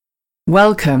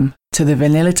Welcome to the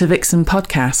Vanilla to Vixen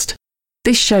podcast.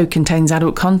 This show contains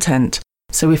adult content,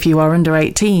 so if you are under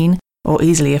 18 or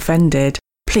easily offended,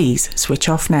 please switch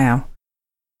off now.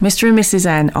 Mr. and Mrs.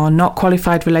 N are not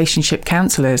qualified relationship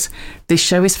counsellors. This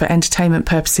show is for entertainment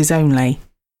purposes only.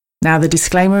 Now the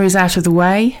disclaimer is out of the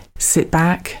way, sit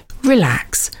back,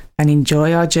 relax, and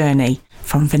enjoy our journey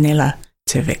from Vanilla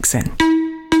to Vixen.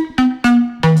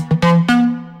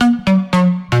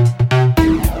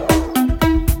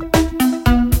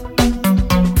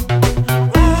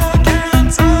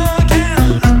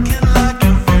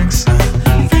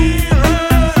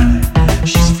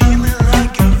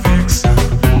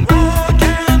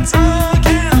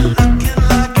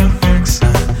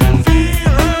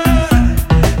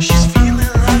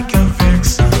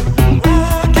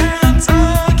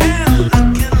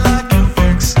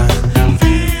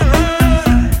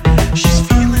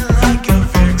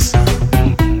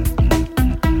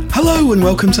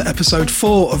 Welcome to episode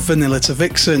 4 of Vanilla to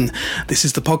Vixen. This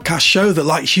is the podcast show that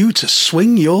likes you to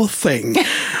swing your thing.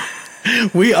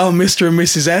 We are Mr. and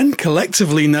Mrs. N,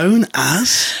 collectively known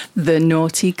as... the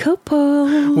naughty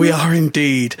couple. We are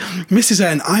indeed. Mrs.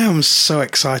 N, I am so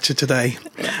excited today.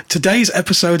 Today's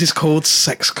episode is called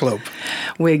Sex Club.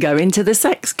 We're going to the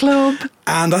sex club.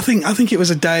 And I think it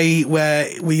was a day where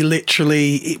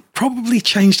it probably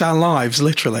changed our lives,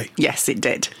 literally. Yes, it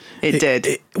did. It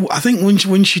did. I think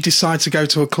once you decide to go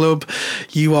to a club,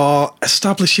 you are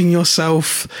establishing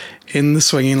yourself in the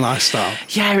swinging lifestyle.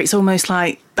 Yeah, it's almost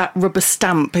like that rubber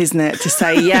stamp, isn't it? To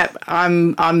say, yep,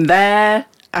 I'm there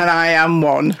and I am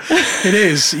one. It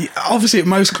is. Obviously, at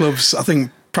most clubs, I think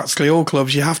practically all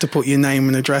clubs, you have to put your name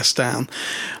and address down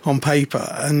on paper.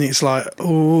 And it's like,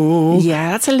 oh. Yeah,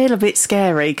 that's a little bit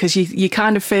scary because you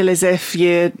kind of feel as if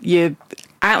you're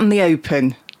out in the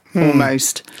open.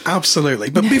 Almost. Absolutely.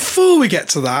 But before we get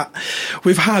to that,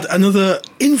 we've had another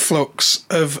influx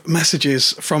of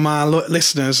messages from our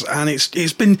listeners, and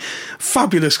it's been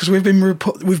fabulous because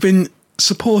we've been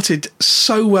supported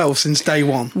so well since day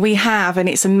one. We have, and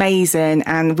it's amazing,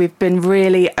 and we've been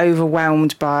really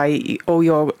overwhelmed by all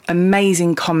your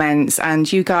amazing comments, and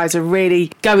you guys are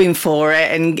really going for it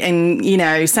and you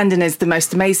know, sending us the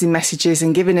most amazing messages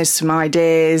and giving us some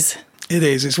ideas. It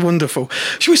is. It's wonderful.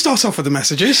 Should we start off with the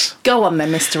messages? Go on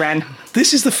then, Mr. N.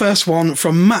 This is the first one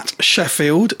from Matt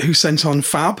Sheffield, who sent on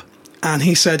Fab. And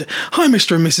he said, "Hi,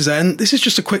 Mr. and Mrs. N. This is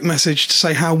just a quick message to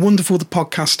say how wonderful the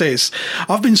podcast is.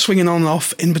 I've been swinging on and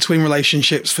off in between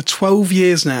relationships for 12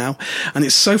 years now, and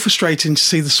it's so frustrating to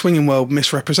see the swinging world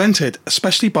misrepresented,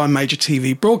 especially by major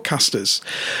TV broadcasters.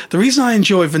 The reason I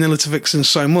enjoy Vanilla to Vixen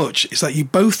so much is that you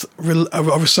both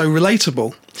are so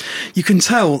relatable. You can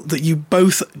tell that you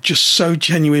both just so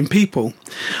genuine people.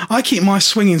 I keep my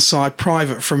swinging side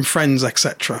private from friends,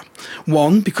 etc.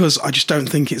 One, because I just don't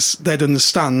think they'd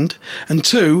understand, and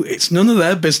two, it's none of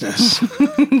their business."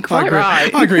 Quite right.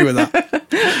 I agree with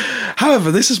that.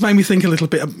 However, this has made me think a little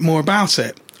bit more about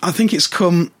it. I think it's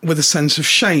come with a sense of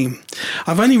shame.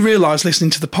 I've only realised listening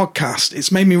to the podcast,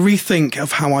 it's made me rethink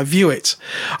of how I view it.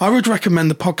 I would recommend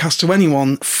the podcast to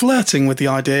anyone flirting with the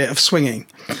idea of swinging.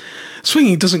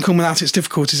 Swinging doesn't come without its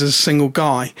difficulties as a single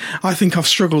guy. I think I've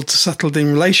struggled to settle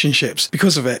in relationships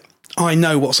because of it. I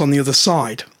know what's on the other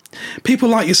side. People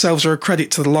like yourselves are a credit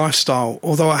to the lifestyle,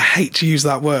 although I hate to use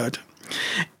that word.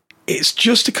 It's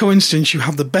just a coincidence you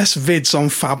have the best vids on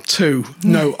Fab too.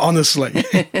 No, honestly.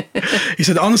 He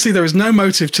said, honestly, there is no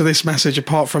motive to this message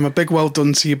apart from a big well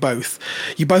done to you both.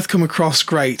 You both come across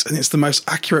great, and it's the most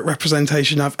accurate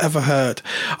representation I've ever heard.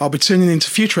 I'll be tuning into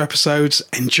future episodes.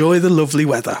 Enjoy the lovely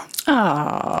weather.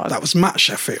 Oh, that was Matt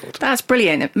Sheffield. That's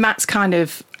brilliant. Matt's kind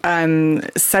of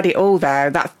said it all there.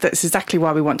 That's exactly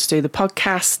why we want to do the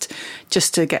podcast,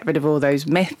 just to get rid of all those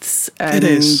myths and, it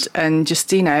is. And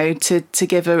just, you know, to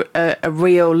give a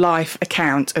real life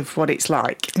account of what it's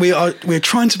like. We're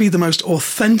trying to be the most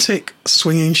authentic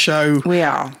swinging show we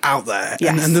are out there.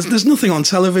 Yes. And there's nothing on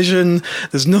television.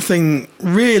 There's nothing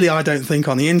really, I don't think,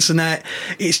 on the internet.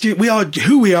 We are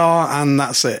who we are, and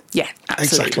that's it. Yeah,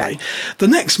 absolutely. Exactly. The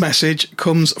next message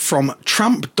comes from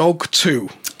Tramp Dog 2.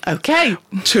 Okay.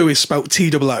 2 is spelt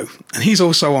T-O-O, and he's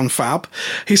also on Fab.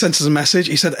 He sent us a message.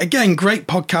 He said, again, great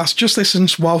podcast, just listen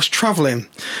whilst travelling.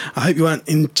 I hope you weren't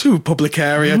in too public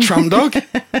area, Tramp Dog.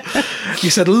 He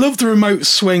said, love the remote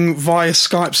swing via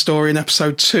Skype story in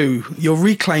episode 2. Your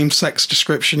reclaimed sex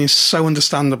description is so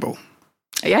understandable.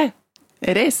 Yeah.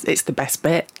 It is. It's the best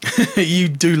bit. You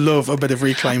do love a bit of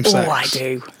reclaimed sex. Oh, I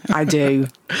do. I do.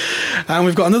 And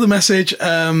we've got another message.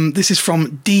 This is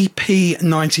from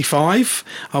DP95.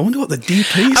 I wonder what the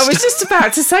DP is. I was just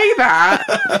about to say that.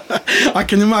 I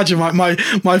can imagine my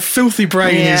filthy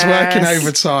brain is working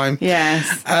overtime.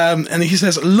 Yes. And he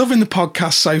says, loving the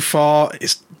podcast so far.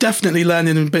 It's definitely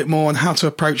learning a bit more on how to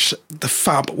approach the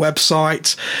Fab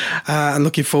website and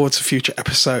looking forward to future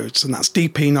episodes. And that's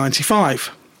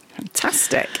DP95.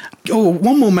 Fantastic. Oh,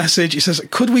 one more message. He says,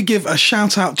 could we give a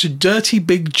shout out to Dirty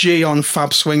Big G on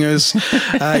Fab Swingers?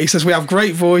 He says, we have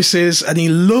great voices and he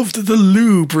loved the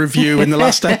lube review in the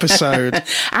last episode.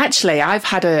 Actually, I've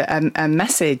had a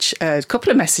message, a couple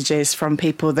of messages from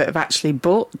people that have actually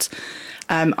bought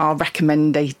our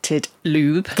recommended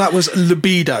lube. That was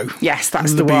Libido. Yes,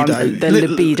 that's Libido. The one. The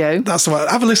Libido. That's the one.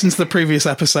 Have a listen to the previous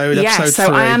episode, episode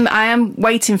 3. I am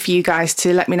waiting for you guys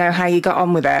to let me know how you got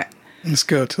on with it. That's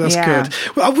good. That's good.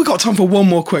 Well, we've got time for one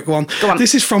more quick one. Go on.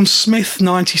 This is from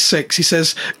Smith96. He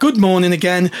says, good morning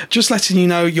again. Just letting you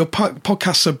know your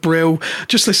podcasts are brill.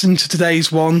 Just listened to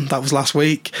today's one. That was last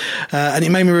week. And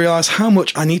it made me realise how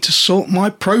much I need to sort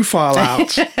my profile out.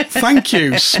 Thank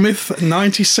you,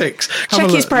 Smith96.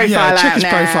 Check his profile out. Check his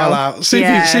profile out. See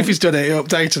if he's done it. He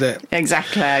updated it.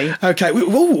 Exactly. Okay.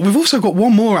 We've also got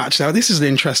one more, actually. This is an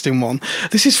interesting one.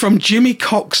 This is from Jimmy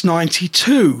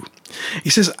Cox92. He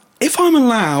says, if I'm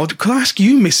allowed, could I ask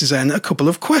you, Mrs. N, a couple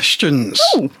of questions?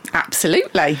 Oh,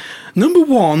 absolutely. Number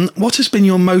 1, what has been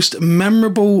your most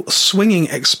memorable swinging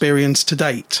experience to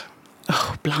date?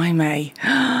 Oh, blimey.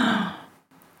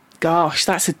 Gosh,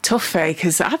 that's a toughie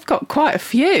because I've got quite a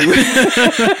few.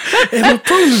 It'll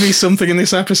probably be something in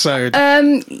this episode.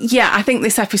 Yeah, I think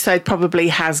this episode probably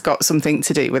has got something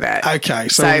to do with it. Okay.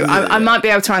 So I might be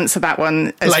able to answer that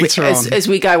one as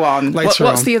we go on.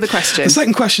 What's the other question? The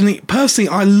second question, personally,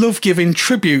 I love giving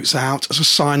tributes out as a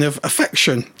sign of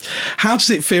affection. How does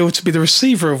it feel to be the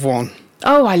receiver of one?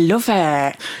 Oh, I love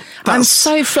it. I'm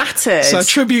so flattered. So a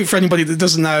tribute, for anybody that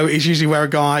doesn't know, is usually where a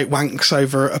guy wanks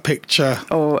over a picture.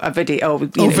 Or a video. Or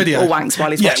wanks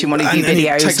while he's watching one of your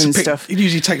videos and stuff. He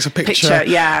usually takes a picture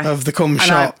of the cum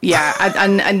shot.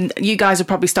 And you guys are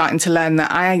probably starting to learn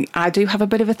that I do have a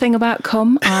bit of a thing about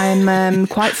cum. I'm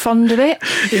quite fond of it.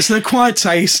 It's an acquired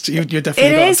taste. You're definitely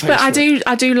It is, but I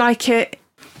do like it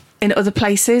in other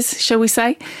places, shall we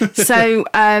say. So,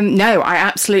 no,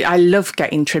 I love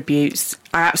getting tributes.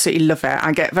 I absolutely love it.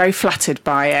 I get very flattered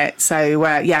by it. So,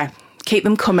 keep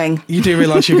them coming. You do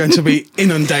realise you're going to be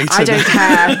inundated. I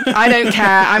don't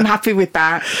care. I'm happy with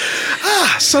that.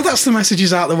 So that's the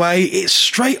messages out the way. It's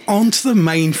straight on to the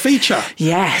main feature.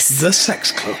 Yes. The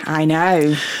sex club. I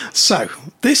know. So,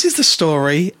 this is the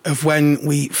story of when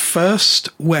we first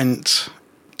went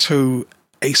to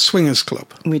a swingers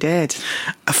club. We did.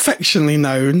 Affectionately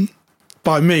known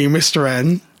by me, Mr.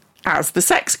 N, as the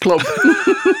sex club.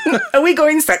 Are we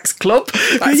going sex club?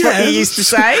 That's what you used to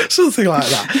say. Something like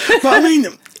that. But I mean,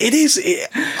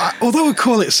 although we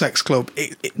call it sex club,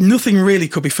 nothing really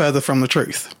could be further from the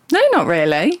truth. No, not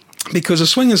really. Because a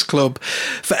swingers club,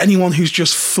 for anyone who's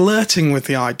just flirting with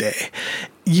the idea,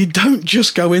 you don't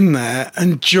just go in there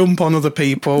and jump on other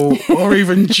people or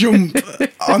even jump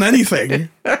on anything.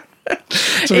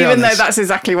 Even though that's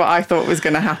exactly what I thought was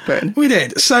going to happen. We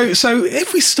did. So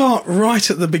if we start right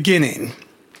at the beginning,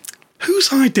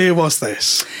 whose idea was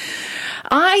this?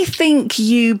 I think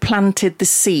you planted the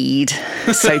seed,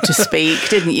 so to speak,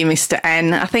 didn't you, Mr.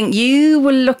 N? I think you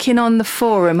were looking on the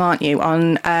forum, aren't you,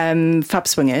 on Fab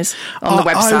Swingers, on the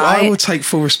website. I will take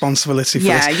full responsibility for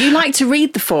this. Yeah, you like to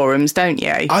read the forums, don't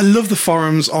you? I love the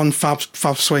forums on Fab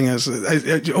Swingers.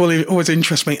 It always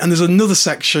interests me. And there's another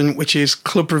section which is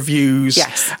club reviews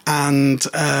and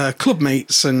club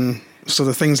meets and sort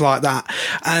of things like that.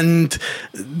 And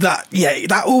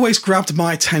that always grabbed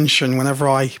my attention whenever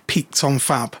I peeked on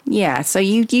Fab. Yeah, so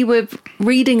you were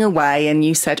reading away and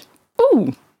you said,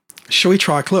 ooh, shall we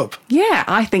try a club? Yeah,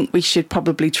 I think we should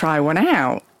probably try one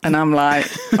out. And I'm like,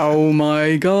 oh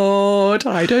my God,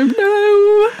 I don't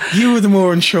know. You were the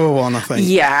more unsure one, I think.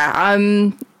 Yeah,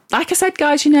 like I said,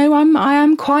 guys, I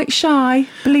am quite shy,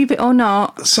 believe it or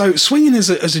not. So swinging as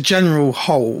a general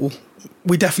whole,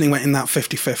 we definitely went in that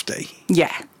 50-50.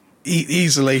 Yeah.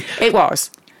 Easily. It was.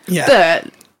 Yeah.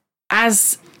 But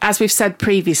as we've said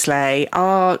previously,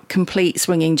 our complete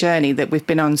swinging journey that we've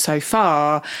been on so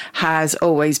far has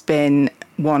always been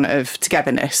one of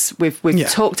togetherness. We've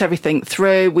talked everything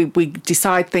through. We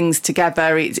decide things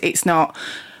together. It's not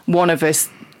one of us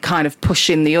kind of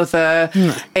pushing the other.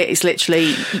 No. It's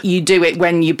literally, you do it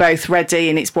when you're both ready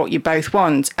and it's what you both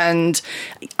want. And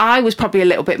I was probably a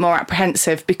little bit more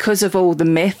apprehensive because of all the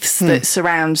myths that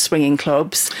surround swinging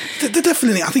clubs. They're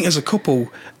definitely, I think as a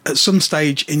couple, at some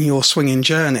stage in your swinging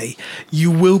journey,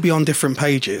 you will be on different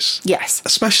pages. Yes.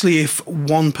 Especially if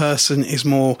one person is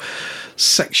more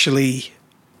sexually,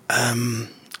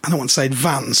 I don't want to say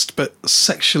advanced, but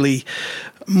sexually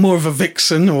more of a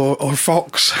vixen or a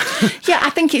fox. Yeah, I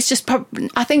think it's just,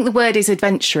 I think the word is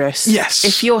adventurous. Yes.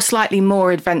 If you're slightly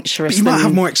more adventurous, But you might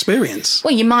have more experience.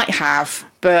 Well, you might have,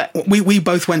 but We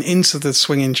both went into the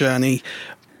swinging journey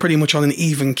pretty much on an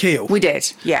even keel. we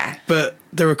did, yeah. But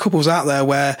there are couples out there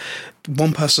where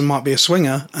one person might be a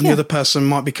swinger and the other person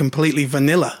might be completely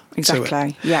vanilla to it.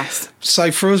 Exactly, yes.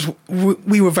 So for us,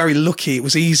 we were very lucky. It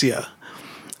was easier.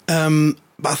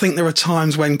 But I think there are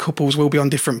times when couples will be on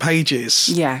different pages.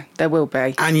 Yeah, there will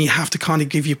be. And you have to kind of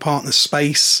give your partner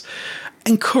space,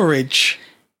 encourage,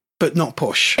 but not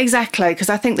push. Exactly, because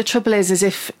I think the trouble is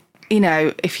if, you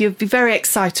know, if you'd be very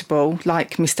excitable,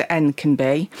 like Mr. N can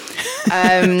be.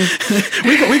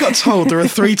 We got told there are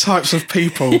 3 types of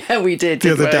people. Yeah, we did.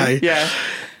 The other day. Yeah.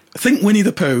 Think Winnie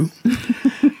the Pooh.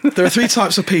 There are 3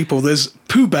 types of people. There's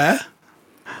Pooh Bear,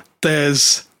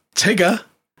 there's Tigger,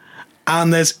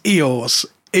 and there's Eeyores.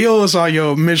 Eeyores are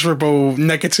your miserable,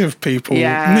 negative people.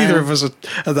 Yeah. Neither of us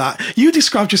are that. You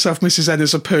described yourself, Mrs. N,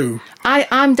 as a poo.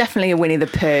 I'm definitely a Winnie the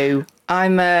Pooh.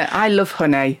 I love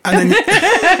honey. And then,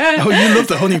 you love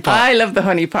the honey part. I love the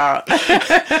honey part.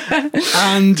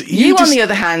 And You, on the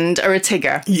other hand, are a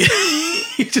Tigger.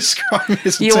 You describe me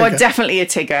as a You Tigger. are definitely a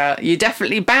Tigger. You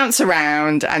definitely bounce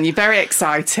around and you're very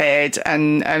excited.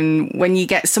 And when you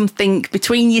get something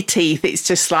between your teeth, it's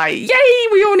just like, yay,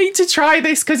 we all need to try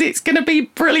this because it's going to be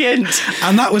brilliant.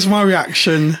 And that was my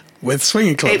reaction with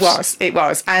swinging clubs. It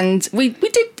was. And we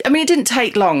did, I mean, it didn't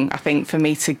take long, I think, for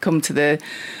me to come to the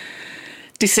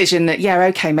decision that, yeah,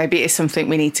 okay, maybe it is something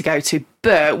we need to go to.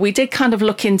 But we did kind of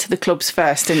look into the clubs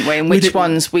first, didn't we? And which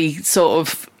ones we sort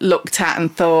of looked at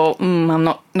and thought, I'm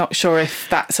not sure if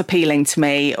that's appealing to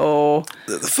me or...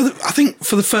 I think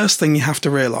for the first thing you have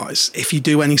to realise, if you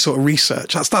do any sort of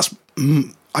research, that's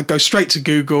I go straight to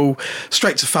Google,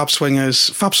 straight to Fab Swingers.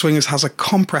 Fab Swingers has a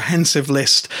comprehensive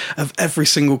list of every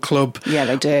single club. Yeah,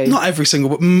 they do. Not every single,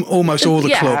 but almost all the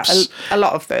clubs. A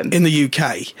lot of them. In the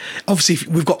UK. Obviously,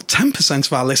 we've got 10%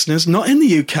 of our listeners not in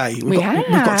the UK. We've got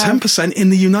 10% in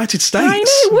the United States.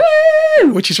 I know,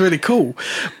 woo! Which is really cool.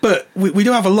 But we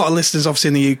do have a lot of listeners, obviously,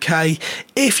 in the UK.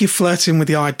 If you're flirting with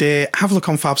the idea, have a look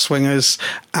on Fab Swingers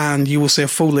and you will see a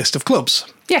full list of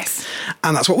clubs. Yes.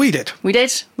 And that's what we did. We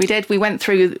did. We went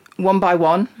through one by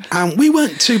one. And we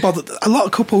weren't too bothered. A lot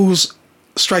of couples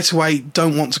straight away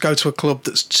don't want to go to a club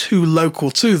that's too local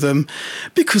to them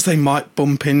because they might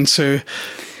bump into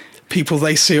people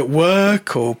they see at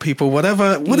work or people,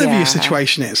 whatever your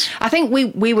situation is. I think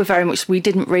we were very much, we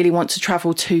didn't really want to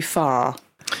travel too far.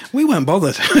 We weren't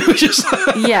bothered.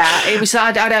 Yeah, it was.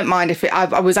 I don't mind if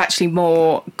I was actually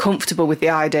more comfortable with the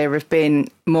idea of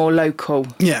being more local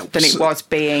than it was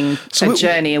being a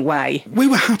journey away. We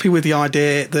were happy with the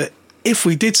idea that if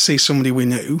we did see somebody we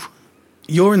knew,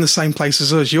 you're in the same place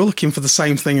as us. You're looking for the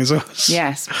same thing as us.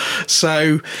 Yes.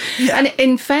 So, yeah. And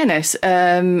in fairness,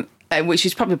 which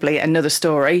is probably another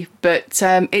story, but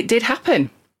it did happen.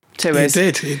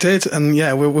 It did, and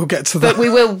yeah, we'll get to that.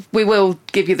 But we will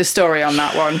give you the story on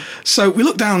that one. So we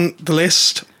looked down the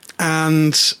list,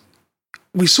 and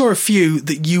we saw a few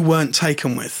that you weren't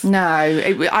taken with. No,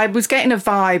 I was getting a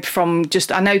vibe from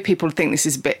I know people think this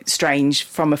is a bit strange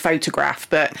from a photograph,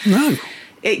 but no.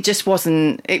 It just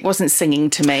wasn't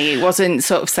singing to me. It wasn't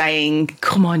sort of saying,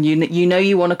 come on, you know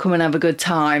you want to come and have a good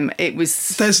time. It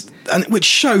was... which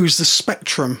shows the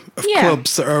spectrum of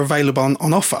clubs that are available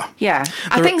on offer. Yeah.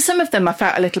 I think some of them I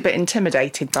felt a little bit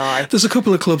intimidated by. There's a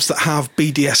couple of clubs that have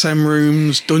BDSM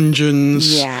rooms,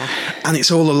 dungeons. Yeah. And it's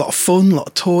all a lot of fun, a lot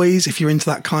of toys, if you're into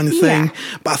that kind of thing.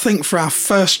 But I think for our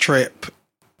first trip,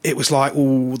 it was like,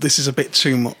 oh, this is a bit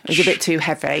too much. It was a bit too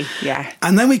heavy, yeah.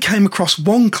 And then we came across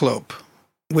one club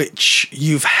which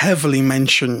you've heavily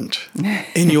mentioned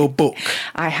in your book.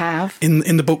 I have.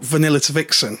 In the book Vanilla to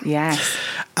Vixen. Yes.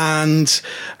 And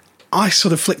I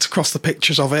sort of flicked across the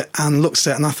pictures of it and looked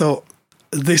at it and I thought,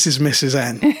 this is Mrs.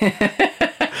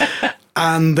 N.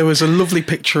 And there was a lovely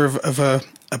picture of a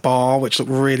bar which looked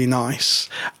really nice.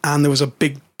 And there was a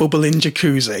big bubbling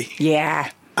jacuzzi. Yeah.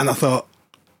 And I thought,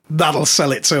 that'll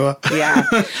sell it to her. Yeah.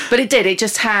 But it did. It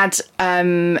just had...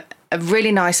 a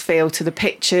really nice feel to the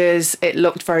pictures. It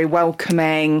looked very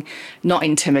welcoming, not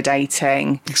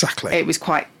intimidating. Exactly. It was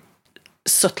quite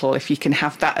subtle, if you can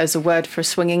have that as a word for a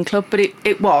swinging club, but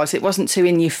it wasn't too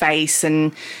in your face,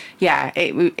 and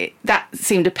that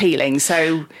seemed appealing.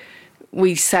 So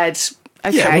we said,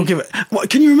 okay, yeah, we'll give it. What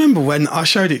can you remember when I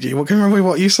showed it to you? Can you remember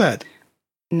what you said?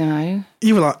 No.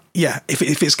 You were like, yeah, if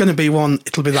it's going to be one,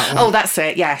 it'll be that one. Oh, that's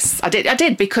it. Yes, I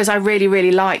did because I really,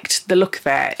 really liked the look of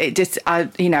it. It just, I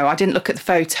didn't look at the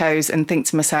photos and think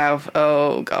to myself,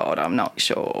 oh God, I'm not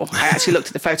sure. I actually looked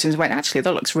at the photos and went, actually,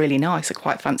 that looks really nice. I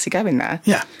quite fancy going there.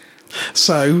 Yeah.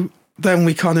 So then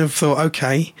we kind of thought,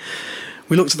 okay,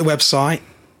 we looked at the website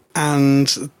and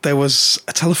there was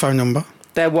a telephone number.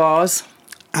 There was.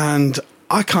 And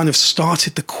I kind of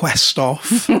started the quest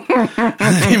off.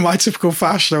 And in my typical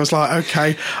fashion, I was like,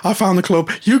 okay, I found the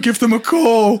club. You give them a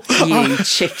call. You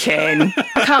chicken.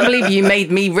 I can't believe you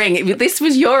made me ring. This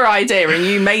was your idea and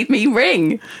you made me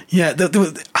ring. Yeah,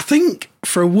 I think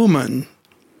for a woman,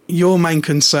 your main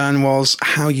concern was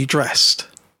how you dressed.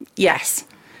 Yes.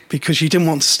 Because you didn't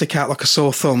want to stick out like a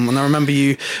sore thumb. And I remember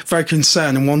you very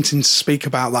concerned and wanting to speak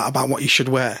about that, about what you should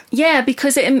wear. Yeah,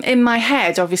 because in my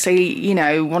head, obviously,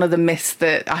 one of the myths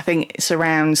that I think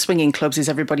surrounds swinging clubs is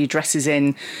everybody dresses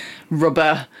in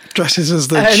rubber. Dresses as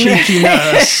the cheeky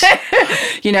nurse.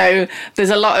 There's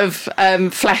a lot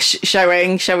of flesh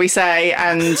showing, shall we say,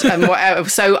 and whatever.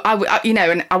 So,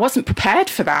 and I wasn't prepared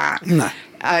for that. No.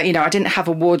 I didn't have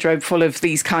a wardrobe full of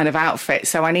these kind of outfits,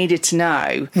 so I needed to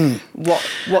know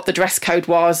what the dress code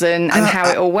was and how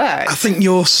it all worked. I think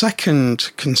your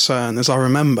second concern, as I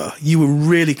remember, you were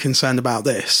really concerned about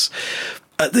this.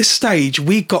 At this stage,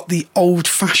 we got the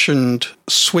old-fashioned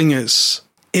swingers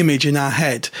image in our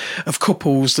head of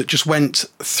couples that just went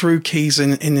through keys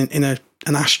in an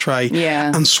ashtray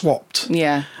and swapped.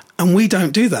 Yeah. And we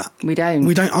don't do that. We don't.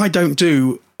 I don't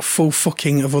do full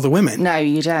fucking of other women. No,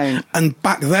 you don't. And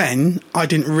back then, I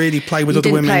didn't really play with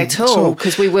other women at all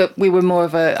because we were more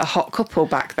of a hot couple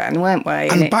back then, weren't we?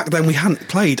 And back then, we hadn't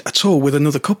played at all with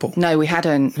another couple. No, we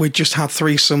hadn't. We just had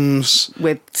threesomes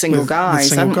with single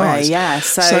guys, hadn't we? Yeah.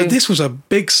 So this was a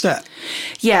big step.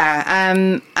 Yeah,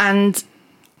 and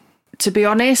to be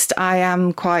honest, I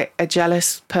am quite a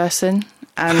jealous person.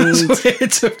 And it's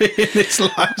weird to be in this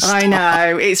lifestyle. I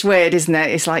know, it's weird, isn't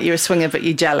it? It's like you're a swinger but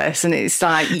you're jealous, and it's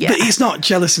like, yeah. But he's not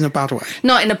jealous in a bad way.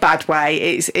 Not in a bad way.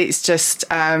 It's just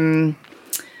the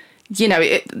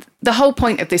whole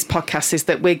point of this podcast is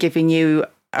that we're giving you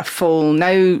a full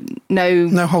no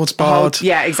holds barred.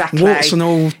 Yeah, exactly. Warts and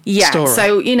all. Story.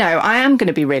 So I am going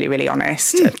to be really, really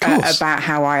honest about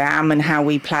how I am and how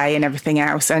we play and everything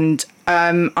else, and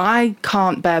I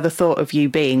can't bear the thought of you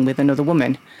being with another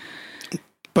woman.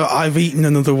 But I've eaten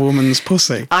another woman's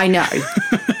pussy. I know.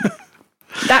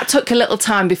 That took a little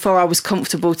time before I was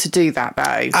comfortable to do that,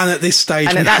 though. And at this stage,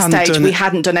 we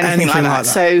hadn't done anything like that.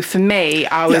 So for me,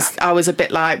 I was a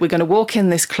bit like, we're going to walk in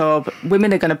this club,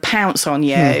 women are going to pounce on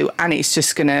you, and it's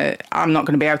just I'm not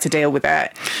going to be able to deal with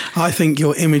it. I think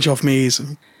your image of me is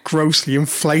grossly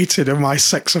inflated of my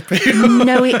sex appeal.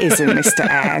 No, it isn't, Mr.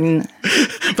 N.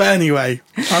 But anyway,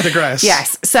 I digress.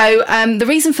 Yes. So the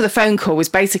reason for the phone call was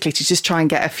basically to just try and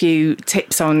get a few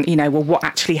tips on, what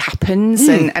actually happens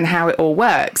and how it all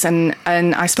works. And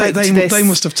I spoke to this. They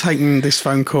must have taken this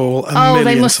phone call a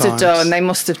million times. They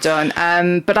must have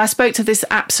done. But I spoke to this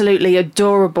absolutely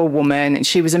adorable woman, and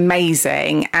she was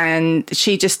amazing. And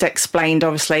she just explained,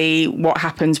 obviously, what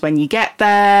happens when you get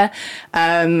there.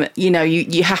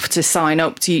 You have to sign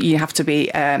up you have to be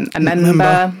a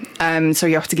member. So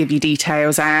you have to give your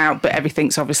details out, but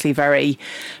everything's obviously very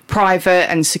private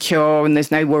and secure, and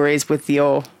there's no worries with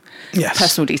your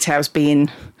personal details being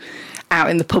out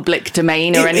in the public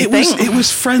domain or anything. It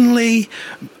was friendly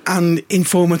and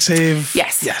informative.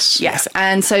 Yes.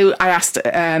 And so I asked,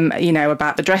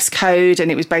 about the dress code,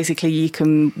 and it was basically you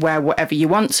can wear whatever you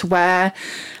want to wear.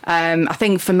 I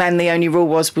think for men the only rule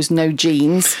was no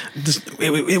jeans.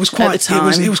 It was quite.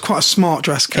 It was quite a smart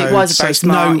dress code. It was very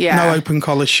smart. No open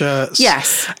collar shirts.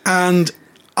 Yes. And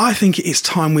I think it's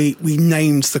time we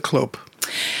named the club.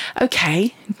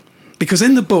 Okay. Because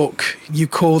in the book, you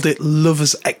called it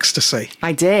Lover's Ecstasy.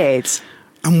 I did.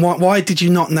 And why did you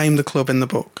not name the club in the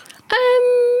book?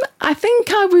 I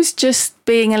think I was just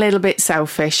being a little bit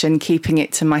selfish and keeping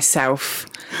it to myself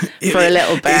for a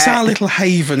little bit. It's our little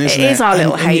haven, isn't it? It is our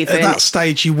little haven. At that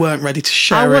stage, you weren't ready to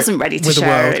share it. I wasn't ready to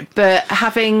share it. But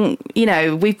having,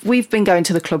 we've been going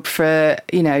to the club for,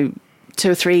 2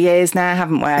 or 3 years now,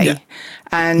 haven't we? Yeah.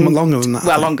 And longer than that.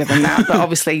 Well, longer than that, but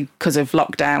obviously because of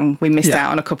lockdown, we missed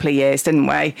out on a couple of years, didn't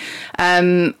we?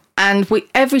 And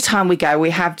every time we go,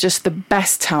 we have just the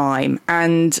best time.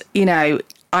 And,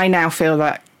 I now feel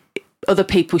that other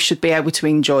people should be able to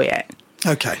enjoy it.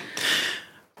 Okay.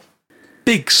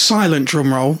 Big silent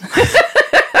drum roll.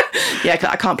 Yeah,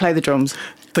 I can't play the drums.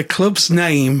 The club's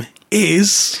name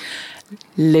is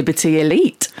Liberty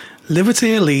Elite.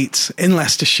 Liberty Elite in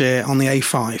Leicestershire on the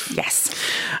A5. Yes.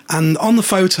 And on the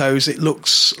photos, it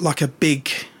looks like a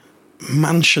big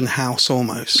mansion house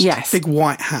almost. Yes. Big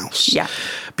white house. Yeah.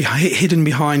 Hidden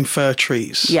behind fir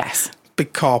trees. Yes.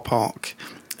 Big car park.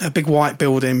 A big white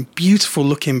building. Beautiful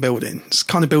looking building. It's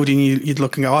the kind of building you'd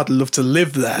look and go, I'd love to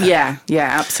live there. Yeah,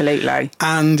 absolutely.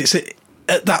 And it's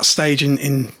at that stage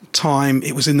in time,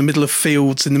 it was in the middle of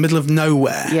fields, in the middle of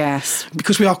nowhere. Yes.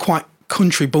 Because we are quite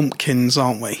country bumpkins,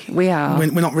 aren't we? We are.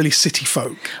 We're not really city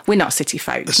folk. We're not city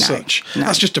folk, as no. such. No.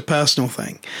 That's just a personal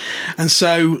thing. And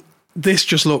so this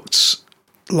just looked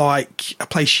like a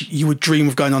place you would dream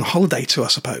of going on holiday to, I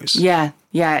suppose. Yeah,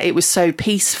 it was so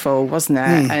peaceful, wasn't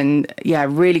it? And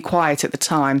really quiet at the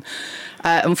time.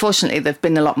 Unfortunately, there have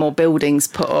been a lot more buildings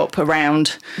put up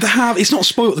around. They have. It's not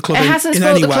spoilt the club in any way. It hasn't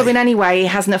spoilt the club in any way. It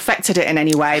hasn't affected it in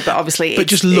any way. But obviously,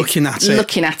 just looking at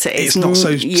it, it's not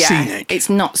so scenic. It's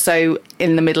not so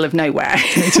in the middle of nowhere.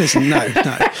 It isn't. No.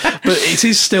 But it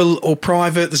is still all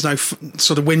private. There's no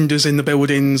sort of windows in the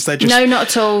buildings. They're just not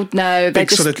at all. No, they're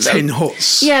big sort of tin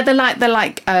huts. Yeah, they're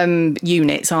like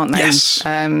units, aren't they? Yes.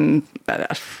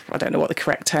 I don't know what the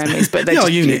correct term is, but they are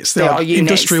units. They are units.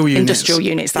 Industrial units. Industrial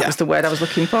units. That was the word I was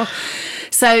looking for.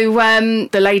 So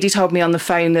the lady told me on the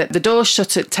phone that the doors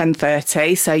shut at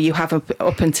 10:30, so you have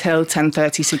up until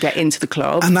 10:30 to get into the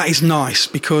club. And that is nice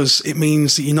because it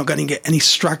means that you're not going to get any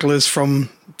stragglers from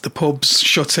the pubs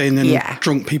shutting and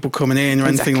drunk people coming in or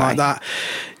anything like that.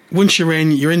 Once you're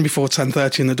in before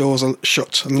 10:30 and the doors are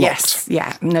shut and locked.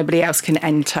 Yes, nobody else can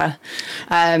enter.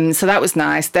 So that was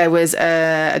nice. There was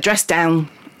a dress down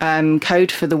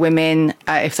code for the women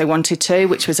if they wanted to,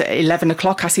 which was at 11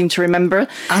 o'clock, I seem to remember.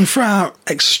 And for our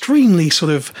extremely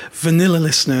sort of vanilla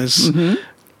listeners,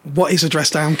 what is a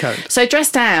dress down code? So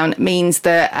dress down means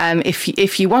that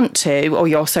if you want to, or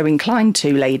you're so inclined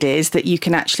to, ladies, that you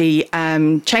can actually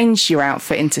change your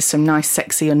outfit into some nice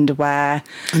sexy underwear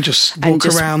and just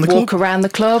walk around the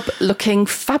club looking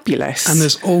fabulous. And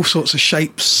there's all sorts of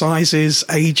shapes, sizes,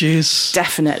 ages.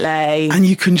 Definitely. And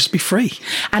you can just be free.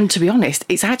 And to be honest,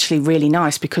 it's actually really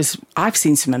nice because I've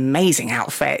seen some amazing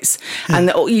outfits,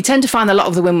 and you tend to find a lot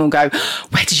of the women will go,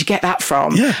 "Where did you get that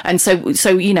from?" Yeah. And so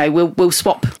we'll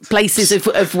swap places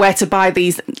of where to buy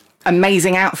these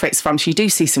amazing outfits from. So you do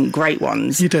see some great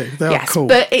ones. You do. They are cool.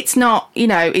 But it's not,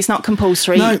 it's not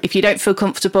compulsory. No. If you don't feel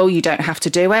comfortable, you don't have to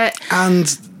do it.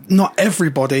 And not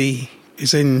everybody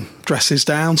is in dresses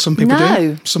down. Some people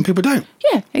do. Some people don't.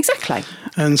 Yeah, exactly.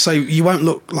 And so you won't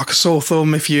look like a sore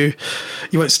thumb if you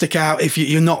won't stick out if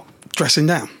you're not dressing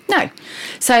down. No.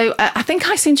 So I think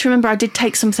I seem to remember I did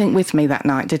take something with me that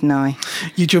night, didn't I?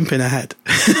 You jump in ahead.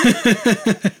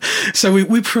 So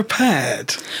we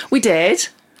prepared. We did.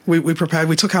 We prepared.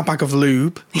 We took our bag of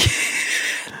lube.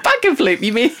 Bag of lube,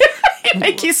 you mean? You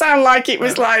make it sound like it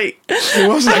was like... It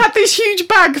wasn't. I had this huge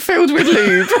bag filled with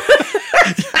lube.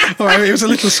 All right, it was a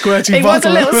little squirty bottle. It was a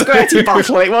little squirty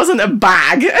bottle. It wasn't a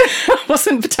bag. I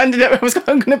wasn't pretending that I was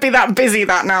going to be that busy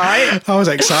that night. I was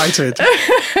excited.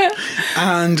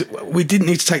 And we didn't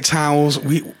need to take towels.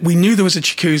 We knew there was a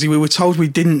jacuzzi. We were told we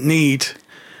didn't need...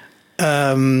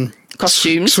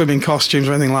 costumes, swimming costumes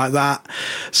or anything like that.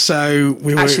 So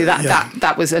we were actually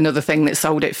that was another thing that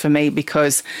sold it for me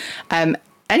because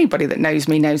anybody that knows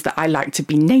me knows that I like to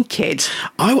be naked.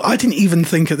 I didn't even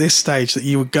think at this stage that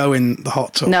you would go in the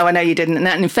hot tub. No, I know you didn't.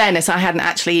 And in fairness, I hadn't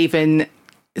actually even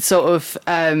sort of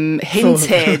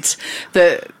hinted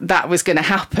that was going to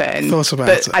happen. Thought about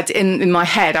it. In my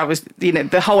head, I was,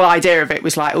 the whole idea of it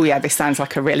was like, oh yeah, this sounds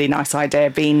like a really nice idea,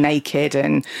 being naked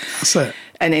and that's it.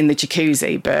 And in the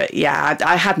jacuzzi. But yeah,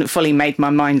 I hadn't fully made my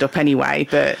mind up anyway.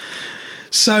 But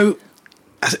so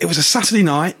it was a Saturday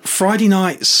night. Friday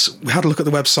nights, we had a look at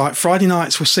the website. Friday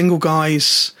nights were single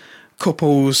guys,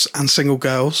 couples and single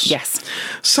girls. Yes.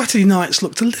 Saturday nights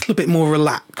looked a little bit more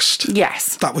relaxed.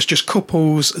 Yes. That was just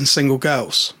couples and single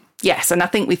girls. Yes, and I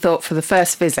think we thought for the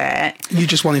first visit... You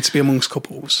just wanted to be amongst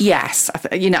couples. Yes.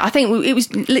 I think it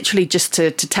was literally just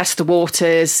to test the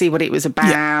waters, see what it was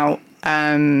about,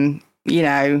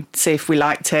 see if we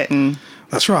liked it. And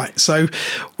that's right. So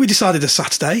we decided a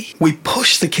Saturday. We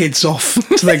pushed the kids off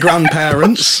to their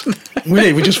grandparents.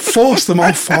 We just forced them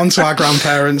off onto our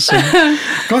grandparents and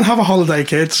go and have a holiday,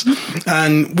 kids.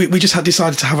 And we just had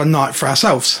decided to have a night for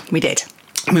ourselves. We did.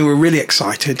 We were really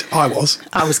excited. I was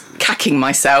cacking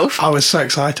myself. I was so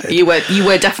excited. You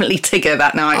were definitely Tigger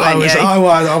that night, weren't you?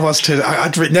 I was too.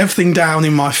 I'd written everything down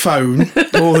in my phone,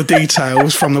 all the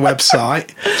details from the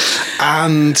website,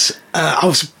 and I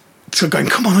was sort of going,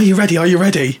 "Come on, are you ready? Are you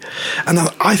ready?" And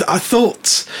I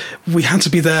thought we had to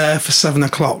be there for 7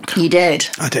 o'clock. You did?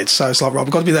 I did. So it's like, right,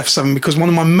 we've got to be there for 7, because one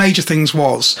of my major things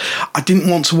was I didn't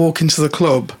want to walk into the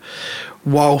club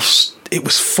whilst it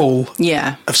was full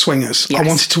of swingers. Yes. I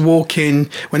wanted to walk in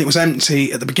when it was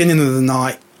empty at the beginning of the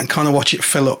night and kind of watch it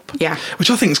fill up. Yeah. Which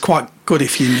I think is quite good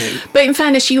if you knew. But in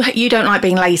fairness, you don't like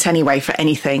being late anyway for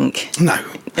anything. No.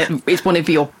 It's one of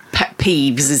your pet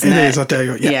peeves, isn't it? It is, I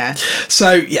do, yeah.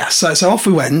 So off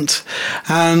we went,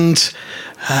 and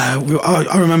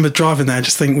I remember driving there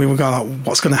just thinking we were going like,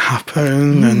 what's going to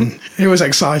happen? And it was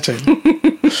exciting.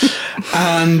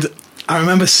 And I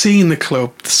remember seeing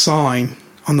the sign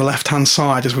on the left-hand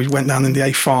side as we went down in the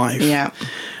A5. Yeah.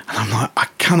 And I'm like, I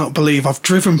cannot believe I've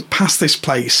driven past this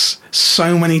place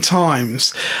so many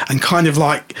times and kind of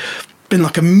like been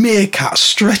like a meerkat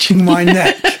stretching my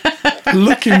neck,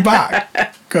 looking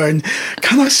back, going,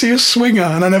 can I see a swinger?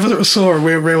 And I never saw a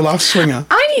real life swinger.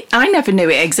 I never knew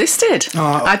it existed.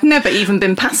 I'd never even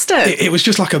been past it. It was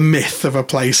just like a myth of a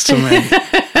place to me.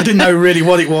 I didn't know really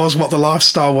what it was, what the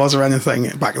lifestyle was or anything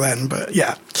back then, but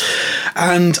yeah.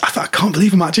 And I thought, I can't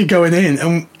believe I'm actually going in.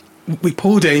 And we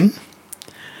pulled in,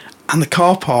 and the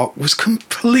car park was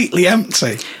completely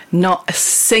empty. Not a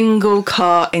single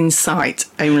car in sight,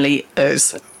 only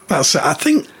us. That's it. I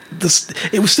think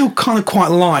it was still kind of quite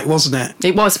light, wasn't it?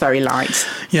 It was very light.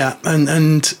 Yeah,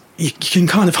 and you can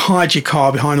kind of hide your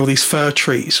car behind all these fir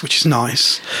trees, which is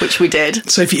nice. Which we did.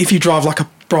 So if you drive like a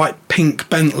bright pink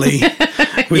Bentley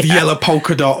with yellow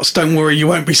polka dots, don't worry, you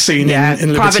won't be seen in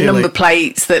Liberty private Elite. number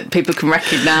plates that people can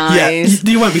recognise. Yeah,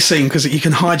 you won't be seen because you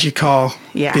can hide your car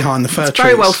behind the fir trees.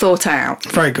 Very well thought out.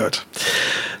 Very good.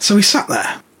 So we sat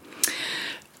there.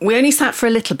 We only sat for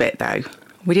a little bit though.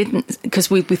 We didn't, because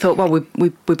we thought, well, we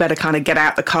better kind of get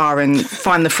out the car and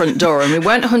find the front door. And we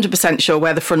weren't 100% sure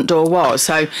where the front door was.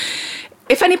 So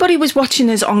if anybody was watching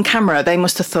us on camera, they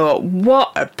must have thought,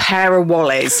 what a pair of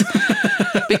wallies.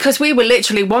 Because we were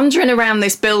literally wandering around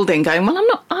this building going, well,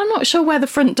 I'm not sure where the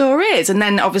front door is. And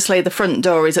then obviously the front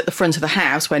door is at the front of the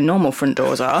house where normal front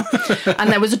doors are.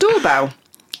 And there was a doorbell.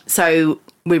 So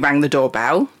we rang the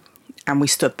doorbell and we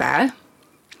stood there.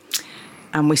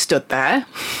 And we stood there.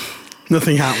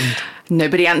 Nothing happened.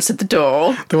 Nobody answered the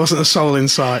door. There wasn't a soul in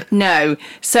sight. No.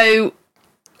 So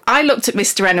I looked at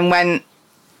Mr. N and went,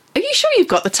 are you sure you've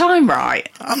got the time right?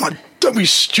 I'm like, don't be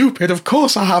stupid. Of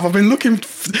course I have. I've been looking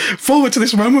forward to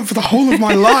this moment for the whole of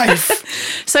my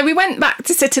life. So we went back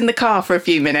to sit in the car for a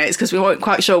few minutes because we weren't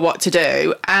quite sure what to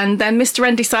do. And then Mr.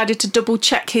 N decided to double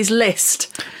check his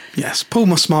list. Yes, pulled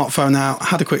my smartphone out,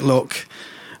 had a quick look,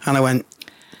 and I went,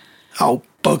 oh,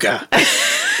 bugger.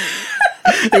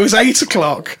 It was 8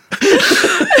 o'clock.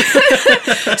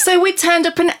 So we turned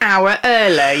up an hour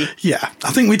early. Yeah,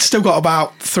 I think we'd still got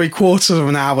about 3/4 of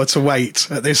an hour to wait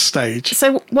at this stage.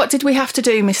 So what did we have to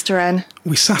do, Mr. N?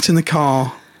 We sat in the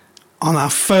car on our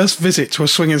first visit to a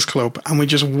swingers club and we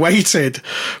just waited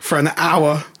for an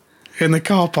hour in the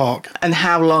car park. And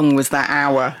how long was that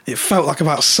hour? It felt like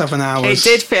about 7 hours. It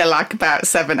did feel like about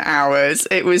 7 hours.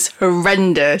 It was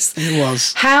horrendous. It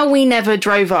was. How we never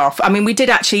drove off. I mean, we did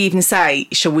actually even say,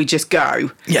 shall we just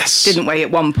go? Yes. Didn't we, at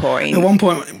one point? At one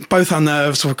point, both our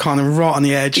nerves were kind of right on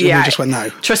the edge and we just went, no.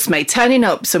 Trust me, turning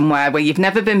up somewhere where you've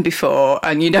never been before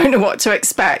and you don't know what to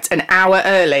expect an hour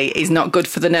early is not good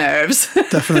for the nerves.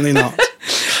 Definitely not.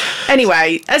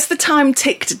 Anyway, as the time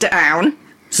ticked down,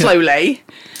 slowly...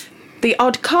 The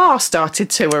odd car started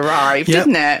to arrive,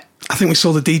 didn't it? I think we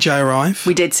saw the DJ arrive.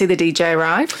 We did see the DJ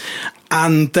arrive.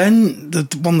 And then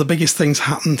one of the biggest things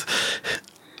happened.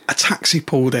 A taxi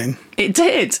pulled in. It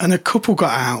did. And a couple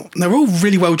got out. And they were all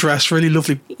really well dressed, really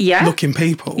lovely looking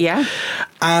people. Yeah.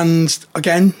 And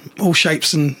again, all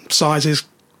shapes and sizes,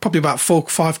 probably about 4 or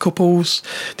 5 couples,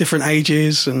 different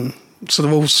ages and sort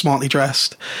of all smartly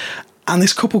dressed. And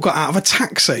this couple got out of a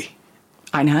taxi.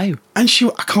 I know. And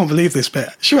I can't believe this bit.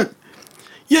 She went,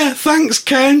 yeah, thanks,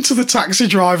 Ken, to the taxi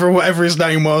driver or whatever his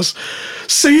name was.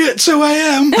 See you at 2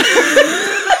 a.m.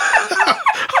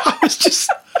 I was just,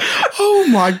 oh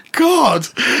my God.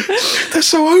 They're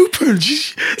so open.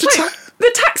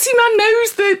 The taxi man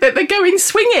knows that they're going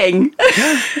swinging.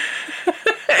 Yeah.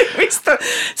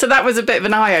 So that was a bit of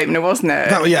an eye-opener, wasn't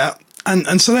it? Yeah.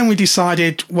 And so then we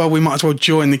decided, well, we might as well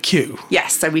join the queue.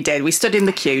 Yes, so we did. We stood in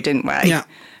the queue, didn't we? Yeah.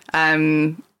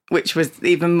 Which was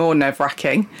even more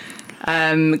nerve-wracking.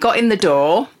 Got in the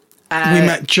door. We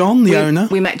met John, the owner.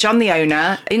 We met John, the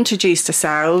owner, introduced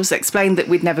ourselves, explained that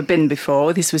we'd never been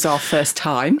before. This was our first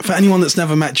time. For anyone that's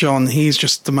never met John, he's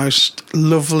just the most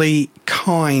lovely,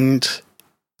 kind,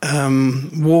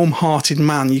 warm-hearted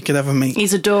man you could ever meet.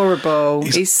 He's adorable.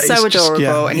 He's so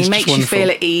adorable. And he makes you feel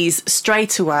at ease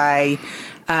straight away.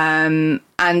 And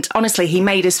honestly, he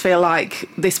made us feel like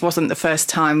this wasn't the first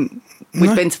time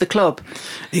we'd been to the club.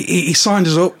 He signed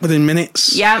us up within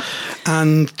minutes. Yeah.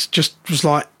 And just was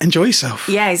like, enjoy yourself.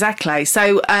 Yeah, exactly.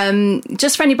 So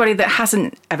just for anybody that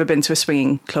hasn't ever been to a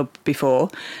swinging club before,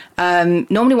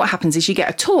 normally what happens is you get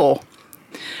a tour.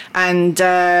 And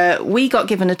we got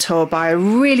given a tour by a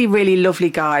really, really lovely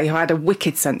guy who had a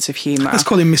wicked sense of humour. Let's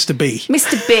call him Mr. B.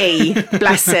 Mr. B,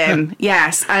 bless him,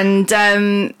 yes.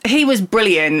 And he was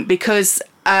brilliant because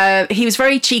he was a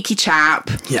very cheeky chap.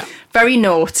 Yeah. Very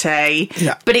naughty.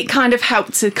 Yeah. But it kind of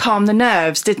helped to calm the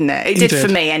nerves, didn't it? It did for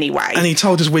me anyway. And he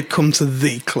told us we'd come to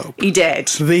the club. He did.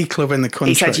 The club in the country.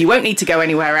 He said, you won't need to go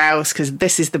anywhere else because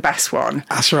this is the best one.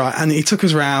 That's right. And he took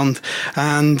us around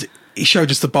and he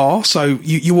showed us the bar. So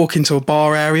you walk into a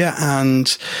bar area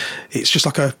and it's just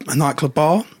like a nightclub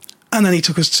bar. And then he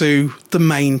took us to the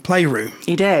main playroom.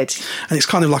 He did. And it's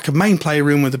kind of like a main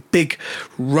playroom with a big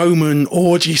Roman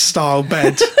orgy-style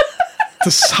bed. The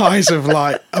size of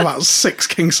like about 6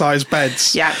 king-size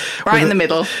beds. Yeah, right in the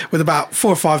middle. With about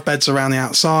 4 or 5 beds around the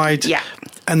outside. Yeah.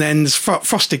 And then there's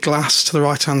frosted glass to the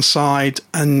right-hand side.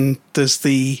 And there's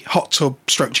the hot tub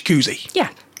stroke jacuzzi. Yeah.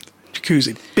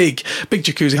 Jacuzzi. Big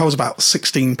jacuzzi. Holds about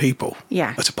 16 people.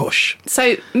 Yeah. At a push.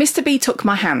 So Mr. B took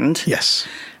my hand. Yes.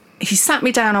 He sat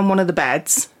me down on one of the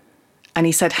beds and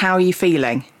he said, how are you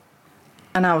feeling?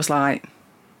 And I was like,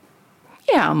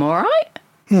 yeah, I'm all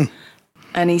right.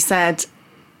 And he said,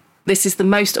 this is the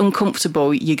most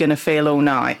uncomfortable you're going to feel all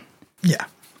night. Yeah.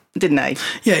 Didn't he?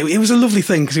 Yeah, it was a lovely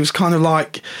thing because it was kind of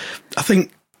like, I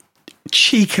think,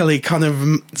 cheekily kind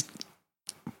of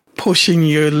pushing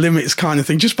your limits kind of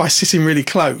thing just by sitting really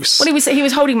close. Well, he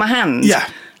was holding my hand. Yeah.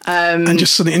 And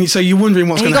just suddenly, and so you're wondering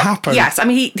what's going to happen. Yes, I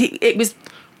mean, it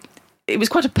was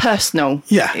quite a personal.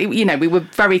 Yeah. We were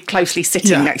very closely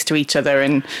sitting next to each other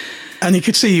and you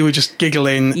could see you were just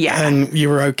giggling and you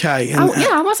were okay. And,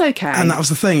 I was okay. And that was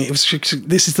the thing. It was,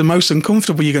 this is the most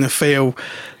uncomfortable you're going to feel.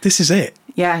 This is it.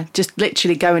 Yeah, just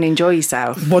literally go and enjoy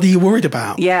yourself. What are you worried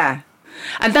about? Yeah.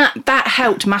 And that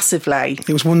helped massively.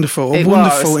 It was wonderful. A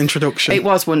wonderful introduction. It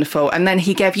was wonderful. And then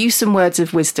he gave you some words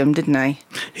of wisdom, didn't he?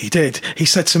 He did. He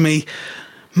said to me,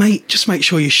 mate, just make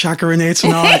sure you shag her in here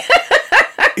tonight.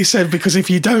 He said, because if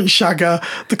you don't shag her,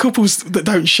 the couples that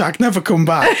don't shag never come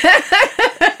back.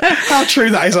 How true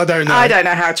that is, I don't know. I don't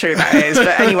know how true that is.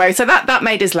 But anyway, so that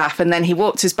made us laugh. And then he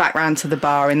walked us back round to the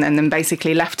bar and then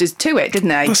basically left us to it, didn't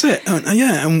he? That's it.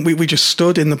 Yeah, and we just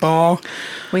stood in the bar.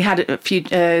 We had a few,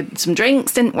 some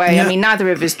drinks, didn't we? Yeah. I mean,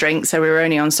 neither of us drink, so we were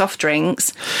only on soft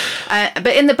drinks. But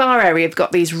in the bar area, we've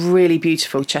got these really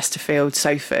beautiful Chesterfield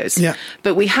sofas. Yeah.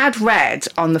 But we had read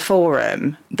on the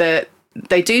forum that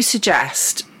they do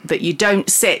suggest that you don't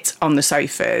sit on the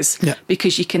sofas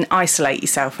because you can isolate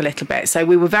yourself a little bit. So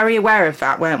we were very aware of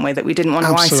that, weren't we? That we didn't want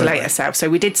to isolate ourselves. So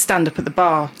we did stand up at the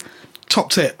bar. Top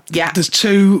tip. Yeah. There's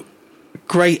 2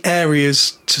 great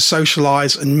areas to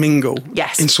socialise and mingle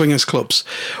in swingers clubs.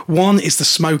 One is the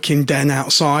smoking den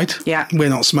outside. Yeah. We're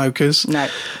not smokers. No.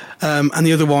 And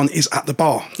the other one is at the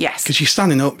bar. Yes. Because you're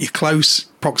standing up, you're close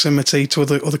proximity to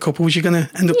other couples, you're going to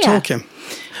end up talking.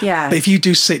 Yeah. But if you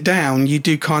do sit down, you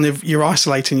do you're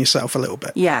isolating yourself a little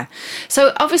bit. Yeah.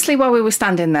 So obviously while we were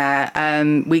standing there,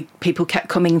 people kept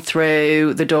coming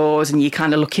through the doors and you're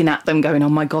kind of looking at them going, oh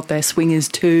my God, they're swingers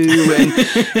too. And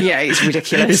it's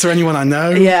ridiculous. Is there anyone I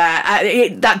know? Yeah.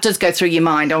 That does go through your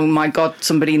mind. Oh my God,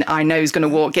 somebody I know is going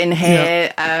to walk in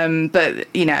here. Yeah. But,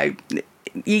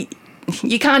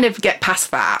 you kind of get past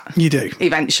that. You do.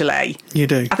 Eventually. You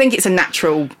do. I think it's a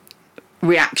natural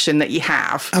reaction that you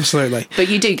have. Absolutely. But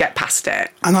you do get past it.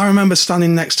 And I remember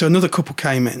standing next to another couple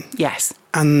came in. Yes.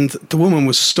 And the woman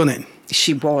was stunning.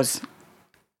 She was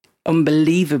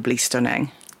unbelievably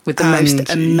stunning. With the most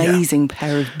amazing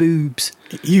pair of boobs.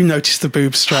 You noticed the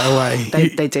boobs straight away.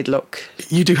 They did look.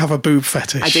 You do have a boob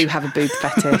fetish. I do have a boob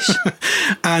fetish.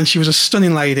 And she was a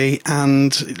stunning lady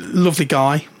and lovely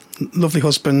guy. Lovely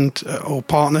husband or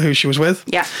partner who she was with.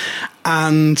 Yeah.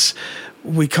 And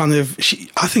we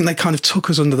I think they kind of took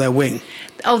us under their wing.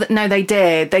 Oh, no, they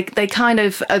did. They kind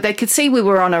of, they could see we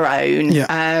were on our own.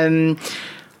 Yeah.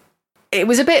 It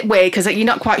was a bit weird because you're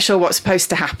not quite sure what's supposed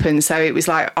to happen. So it was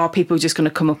like, are people just going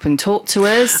to come up and talk to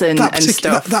us and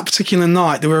stuff? That particular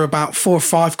night, there were about 4 or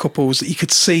 5 couples that you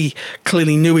could see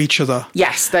clearly knew each other.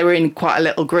 Yes, they were in quite a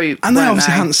little group. And they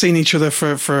obviously hadn't seen each other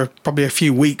for probably a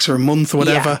few weeks or a month or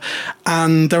whatever. Yeah.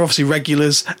 And they're obviously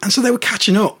regulars. And so they were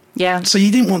catching up. Yeah. So you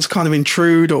didn't want to kind of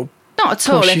intrude or not at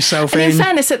all. Push yourself and in. In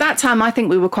fairness, at that time, I think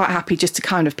we were quite happy just to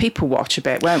kind of people watch a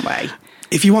bit, weren't we?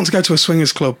 if you want to go to a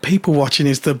swingers club, people watching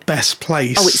is the best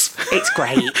place. Oh, it's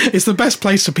great. It's the best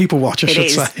place to people watch, I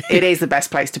should say. It is the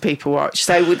best place to people watch.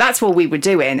 So that's what we were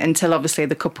doing until obviously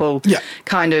the couple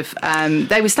kind of,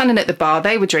 they were standing at the bar,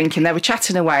 they were drinking, they were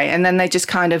chatting away, and then they just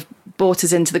kind of brought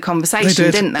us into the conversation,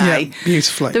 didn't they? Yeah,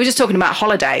 beautifully. They were just talking about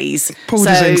holidays. Pulled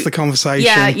us into the conversation.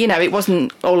 Yeah, it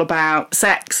wasn't all about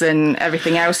sex and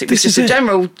everything else. It was just a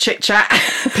general chit-chat.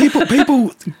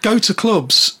 People go to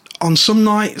clubs. On some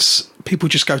nights, people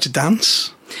just go to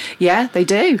dance. Yeah, they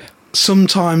do.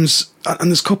 Sometimes,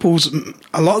 and there's couples,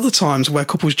 a lot of the times where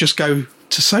couples just go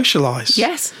to socialise.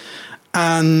 Yes.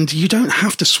 And you don't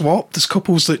have to swap. There's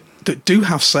couples that do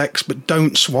have sex but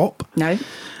don't swap. No.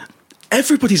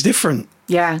 Everybody's different.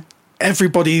 Yeah.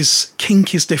 Everybody's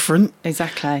kink is different.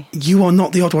 Exactly. You are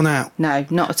not the odd one out. No,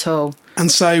 not at all.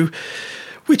 And so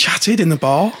we chatted in the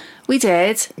bar. We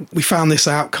did. We found this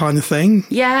out kind of thing.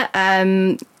 Yeah.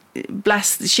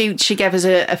 Bless, she gave us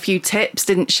a few tips,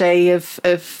 didn't she, of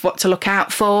what to look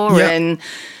out for and,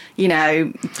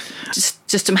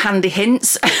 just some handy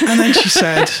hints. And then she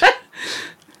said,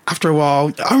 after a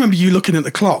while, I remember you looking at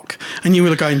the clock and you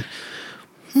were going,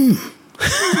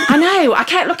 I know. I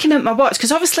kept looking at my watch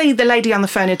because obviously the lady on the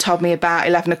phone had told me about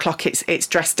 11 o'clock it's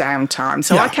dress down time.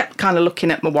 So I kept kind of looking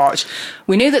at my watch.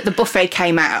 We knew that the buffet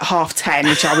came out at 10:30,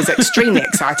 which I was extremely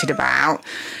excited about.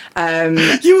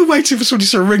 You were waiting for somebody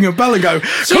to ring a bell and go,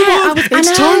 come on,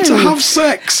 it's time to have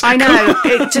sex. I know.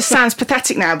 It just sounds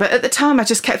pathetic now. But at the time, I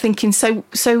just kept thinking, so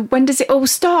when does it all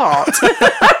start?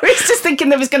 I was just thinking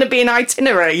there was going to be an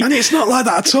itinerary. And it's not like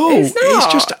that at all. It's not.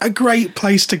 It's just a great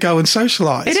place to go and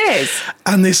socialise. It is.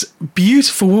 And this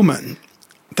beautiful woman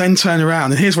then turned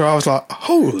around, and here's where I was like,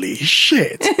 holy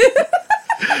shit.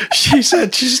 She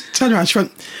just turned around, she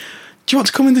went, do you want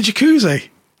to come in the jacuzzi?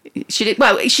 She did.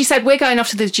 Well, she said, we're going off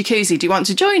to the jacuzzi. Do you want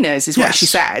to join us? Is what she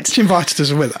said. She invited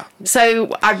us with her.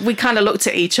 So we kind of looked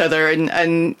at each other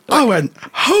and I went,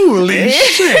 holy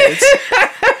shit.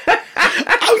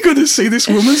 I'm going to see this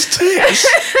woman's tits.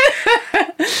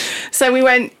 So we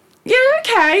went, yeah,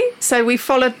 okay. So we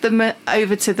followed them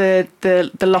over to the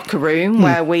locker room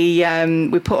where we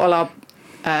put all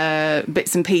our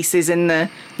bits and pieces in the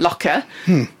locker,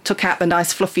 took out the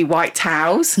nice fluffy white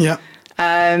towels. Yeah.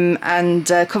 And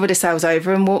covered ourselves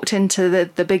over and walked into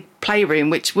the big playroom,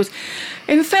 which was,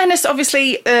 in fairness,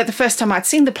 obviously, the first time I'd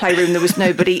seen the playroom, there was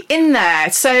nobody in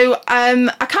there. So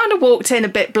I kind of walked in a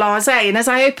bit blasé, and as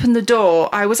I opened the door,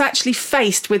 I was actually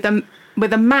faced with a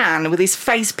man with his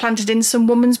face planted in some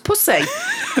woman's pussy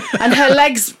and her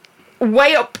legs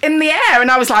way up in the air, and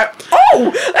I was like,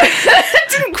 oh, I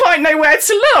didn't quite know where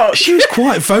to look. She was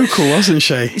quite vocal, wasn't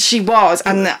she? She was,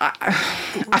 and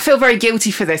I feel very guilty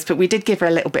for this, but we did give her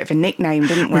a little bit of a nickname,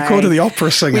 didn't we? We called her the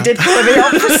opera singer. We did call her the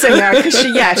opera singer,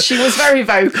 because she was very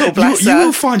vocal, bless her. You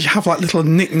will find you have like little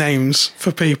nicknames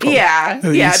for people. Yeah,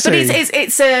 but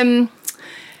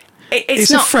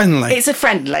it's not friendly. It's a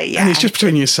friendly, yeah. And it's just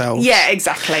between yourselves. Yeah,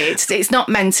 exactly. It's not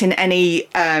meant in any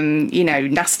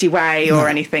nasty way or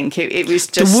anything. It was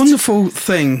just the wonderful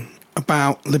thing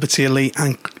about Liberty Elite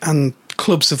and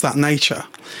clubs of that nature.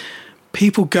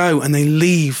 People go and they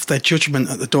leave their judgment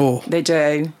at the door. They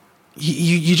do.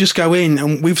 You just go in,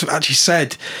 and we've actually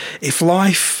said, if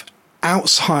life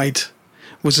outside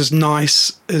was as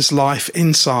nice as life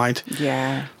inside,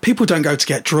 people don't go to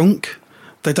get drunk.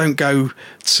 They don't go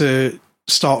to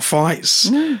start fights.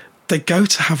 No. They go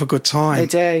to have a good time. They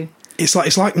do. It's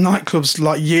like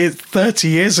nightclubs 30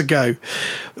 years ago.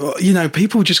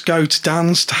 People just go to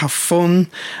dance, to have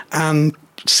fun and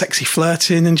sexy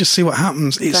flirting and just see what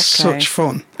happens. It's such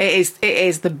fun. It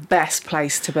is the best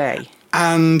place to be.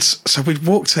 And so we'd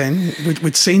walked in,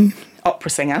 we'd seen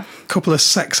opera singer, a couple of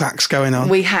sex acts going on.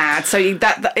 We had, so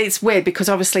that it's weird because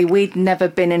obviously we'd never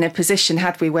been in a position,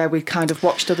 had we, where we kind of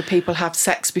watched other people have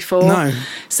sex before. No.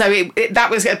 So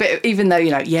that was a bit, even though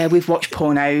we've watched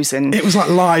pornos and it was like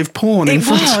live porn. It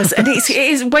was, and it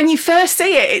is when you first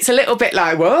see it, it's a little bit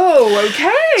like, whoa,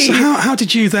 okay. So how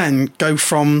did you then go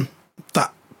from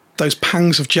those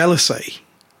pangs of jealousy,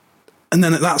 and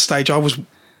then at that stage I was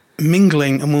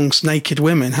mingling amongst naked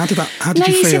women? How did you feel?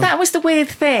 You see, that was the weird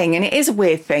thing, and it is a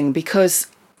weird thing because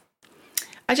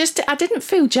I didn't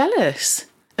feel jealous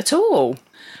at all.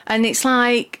 And it's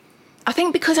like, I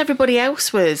think because everybody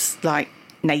else was like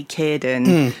naked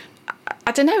and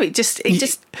I don't know, it just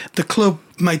the club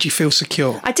made you feel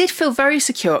secure. I did feel very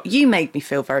secure. You made me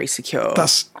feel very secure.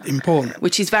 That's important.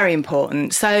 Which is very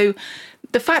important. So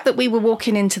the fact that we were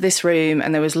walking into this room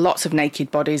and there was lots of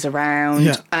naked bodies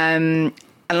around, and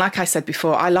like I said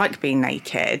before, I like being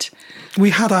naked. We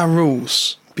had our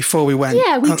rules. before we went.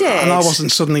 Yeah, we did. And I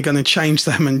wasn't suddenly going to change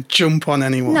them and jump on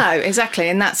anyone. No, exactly,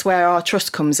 and that's where our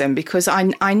trust comes in, because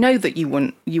I know that you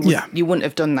wouldn't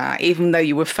have done that, even though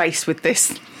you were faced with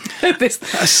this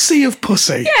a sea of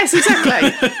pussy. Yes,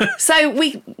 exactly. So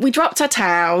we dropped our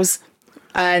towels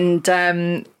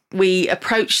and we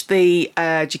approached the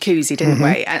jacuzzi, didn't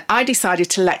we? And I decided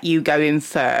to let you go in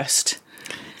first.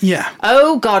 Yeah.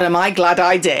 Oh, God, am I glad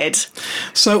I did.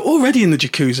 So already in the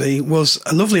jacuzzi was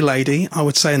a lovely lady, I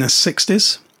would say in her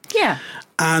 60s. Yeah.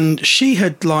 And she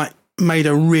had, made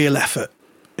a real effort.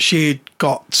 She'd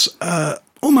got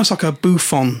almost like a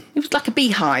bouffant. It was like a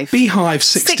beehive. Beehive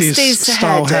 60s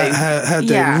style hairdo.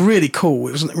 Yeah. Really cool.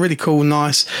 It was really cool,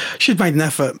 nice. She'd made an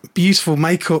effort. Beautiful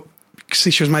makeup.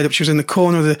 See, she was made up. She was in the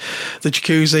corner of the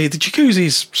jacuzzi. The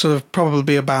jacuzzi's sort of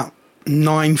probably about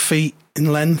 9 feet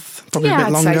in length, probably a bit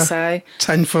longer. I'd say so.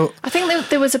 10 foot. I think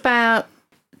there was about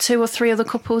 2 or 3 other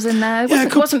couples in there. It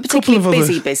wasn't couple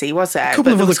particularly busy, was it? A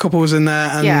couple of other couples in there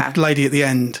and lady at the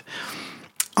end.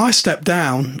 I stepped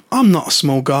down. I'm not a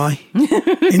small guy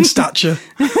in stature.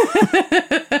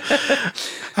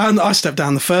 And I stepped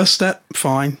down the first step,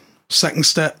 fine. Second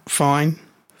step, fine.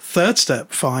 Third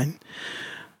step, fine.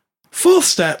 Fourth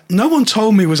step, no one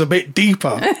told me was a bit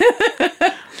deeper.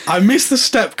 I missed the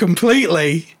step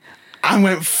completely and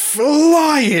went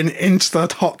flying into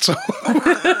the hot tub.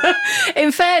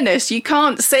 In fairness, you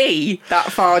can't see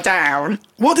that far down.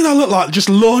 What did I look like? Just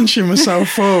launching myself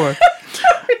forward.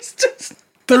 It's just...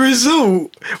 The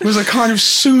result was a kind of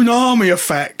tsunami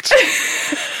effect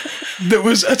that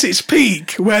was at its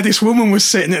peak where this woman was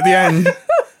sitting at the end.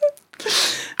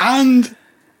 And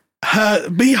her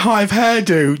beehive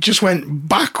hairdo just went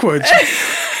backwards.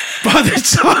 By the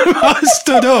time I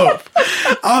stood up,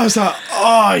 I was like,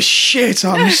 oh, shit,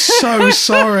 I'm so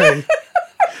sorry.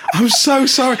 I'm so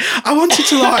sorry. I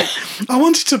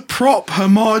wanted to prop her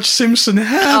Marge Simpson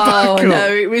hair back up. Oh,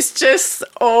 no, it was just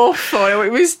awful.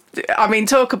 It was,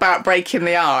 talk about breaking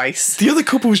the ice. The other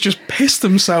couples just pissed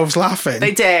themselves laughing.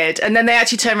 They did. And then they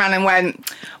actually turned around and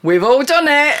went, we've all done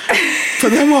it.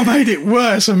 But then what made it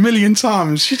worse a million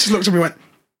times, she just looked at me and went,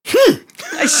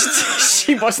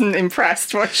 She wasn't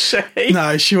impressed, was she?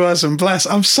 No, she wasn't. Bless.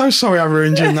 I'm so sorry I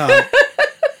ruined your night.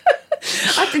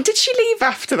 Did she leave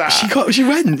after that? She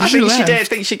went. I think she did. I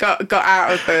think she got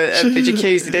out of the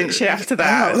jacuzzi, didn't she, after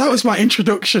that? That was my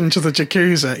introduction to the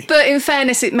jacuzzi. But in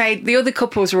fairness, it made the other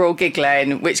couples were all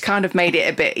giggling, which kind of made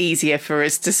it a bit easier for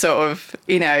us to sort of,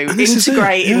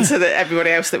 integrate into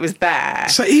everybody else that was there.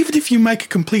 So even if you make a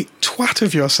complete twat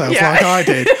of yourself like I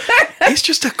did, it's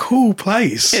just a cool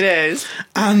place. It is.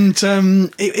 And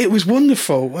it was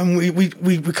wonderful. And we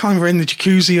kind of were in the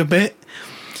jacuzzi a bit.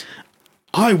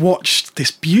 I watched this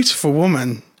beautiful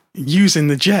woman using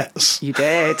the jets. You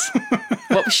did.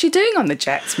 What was she doing on the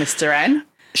jets, Mr. N?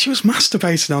 She was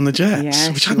masturbating on the jets,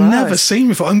 which I'd never seen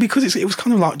before. And because it was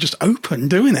kind of like just open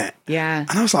doing it. Yeah.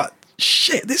 And I was like,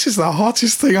 shit, this is the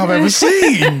hottest thing I've ever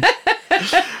seen.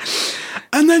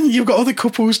 And then you've got other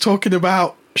couples talking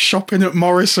about shopping at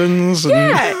Morrison's. And...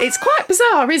 Yeah, it's quite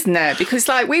bizarre, isn't it? Because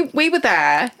we were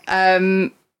there.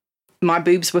 My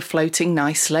boobs were floating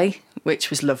nicely,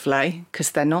 which was lovely because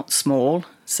they're not small.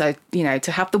 So,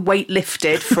 to have the weight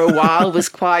lifted for a while was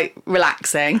quite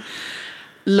relaxing.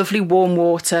 Lovely warm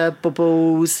water,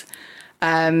 bubbles,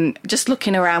 just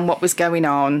looking around what was going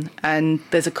on. And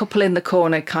there's a couple in the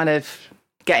corner kind of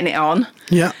getting it on.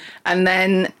 Yeah. And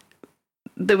then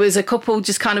there was a couple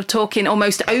just kind of talking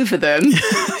almost over them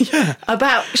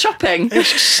about shopping. It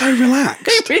was just so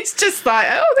relaxed. It's just like,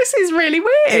 oh, this is really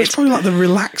weird. It was probably like the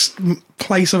relaxed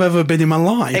place I've ever been in my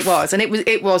life. It was, and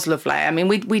it was lovely. I mean,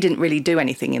 we didn't really do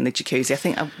anything in the jacuzzi. I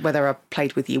think whether I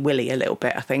played with your willy a little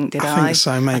bit, I think think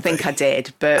so, maybe. I think I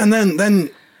did. But and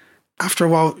then after a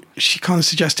while, she kind of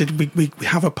suggested we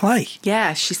have a play.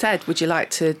 Yeah, she said, would you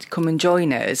like to come and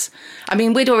join us? I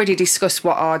mean, we'd already discussed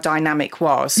what our dynamic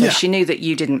was, so she knew that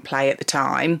you didn't play at the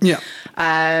time. Yeah.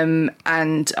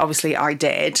 And obviously I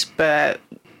did, but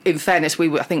in fairness,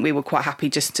 I think we were quite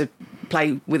happy just to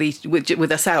play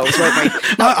with ourselves, weren't we?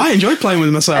 I enjoyed playing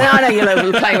with myself. I know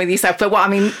you were playing with yourself, but what I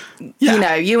mean,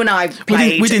 you and I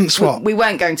played. We didn't swap. We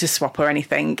weren't going to swap or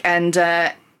anything, and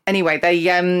anyway,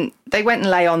 they went and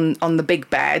lay on the big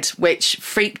bed, which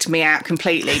freaked me out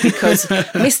completely because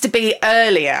Mr. B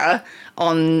earlier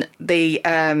on the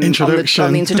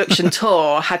introduction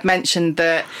tour had mentioned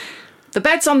that the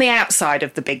bed's on the outside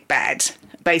of the big bed.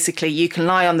 Basically, you can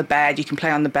lie on the bed, you can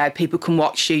play on the bed, people can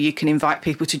watch you, you can invite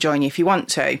people to join you if you want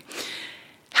to.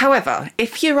 However,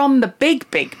 if you're on the big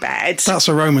bed... That's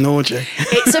a Roman orgy.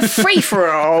 It's a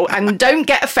free-for-all, and don't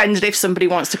get offended if somebody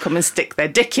wants to come and stick their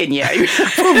dick in you.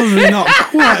 Probably not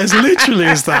quite as literally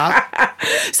as that.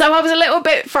 So I was a little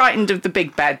bit frightened of the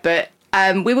big bed, but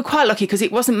we were quite lucky because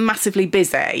it wasn't massively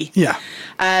busy. Yeah.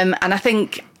 And I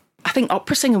think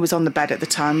opera singer was on the bed at the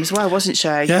time as well, wasn't she?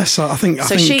 Yes, I think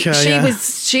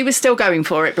she was still going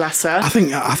for it, bless her. I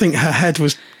think her head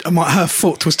was, her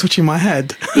foot was touching my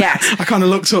head. Yes. I kind of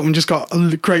looked up and just got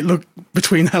a great look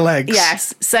between her legs.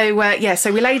 Yes. So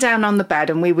so we lay down on the bed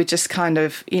and we were just kind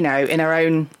of, in our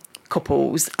own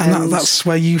couples. And that's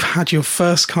where you had your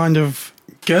first kind of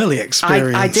girly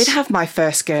experience. I did have my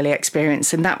first girly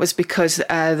experience, and that was because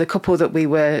the couple that we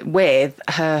were with,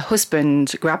 her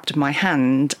husband grabbed my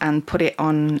hand and put it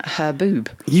on her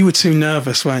boob. You were too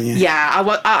nervous, weren't you? Yeah,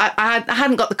 I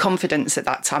hadn't got the confidence at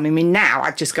that time. I mean, now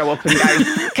I'd just go up and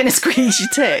go, can I squeeze your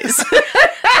tits?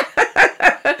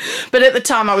 But at the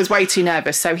time I was way too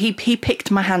nervous, so he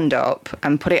picked my hand up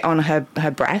and put it on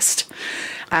her breast.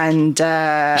 And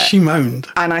she moaned.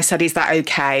 And I said, is that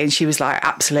okay? And she was like,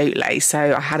 absolutely.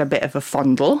 So I had a bit of a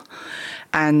fondle.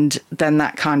 And then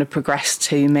that kind of progressed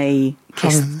to me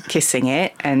kissing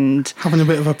it and... having a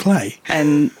bit of a play.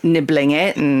 And nibbling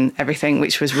it and everything,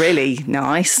 which was really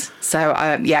nice. So,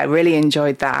 really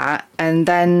enjoyed that. And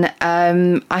then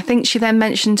I think she then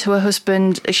mentioned to her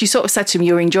husband... She sort of said to him,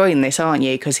 you're enjoying this, aren't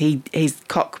you? Because his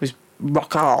cock was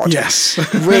rock hard. Yes.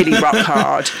 Really rock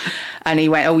hard. And he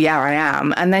went, oh, yeah, I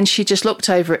am. And then she just looked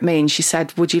over at me and she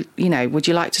said, would you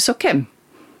like to suck him?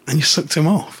 And you sucked him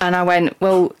off? And I went,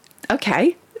 well,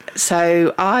 okay.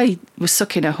 So I was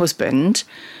sucking her husband.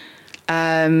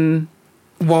 Whilst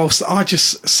I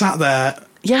just sat there...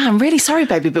 Yeah, I'm really sorry,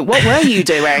 baby, but what were you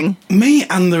doing? Me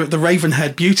and the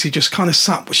raven-haired beauty just kind of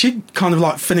sat... She'd kind of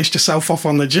like finished herself off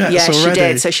on the jets already. Yeah, she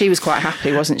did. So she was quite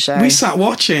happy, wasn't she? We sat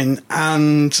watching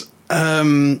and...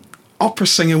 opera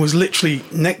singer was literally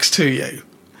next to you.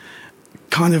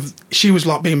 Kind of, she was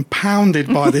like being pounded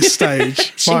by this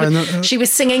stage. She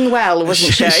was singing well,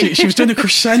 wasn't she? She was doing a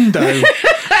crescendo,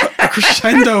 a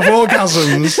crescendo of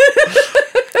orgasms.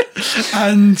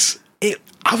 And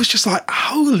I was just like,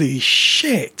 holy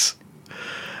shit.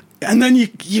 And then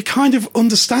you kind of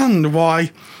understand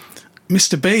why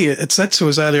Mr. B had said to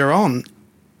us earlier on,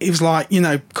 it was like,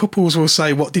 couples will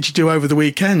say, what did you do over the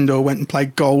weekend? Or went and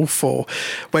played golf or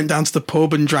went down to the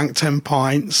pub and drank 10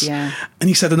 pints. Yeah. And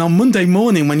he said, and on Monday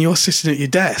morning when you're sitting at your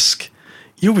desk,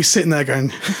 you'll be sitting there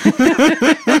going...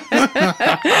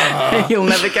 You'll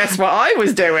never guess what I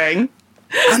was doing.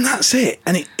 And that's it.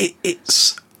 And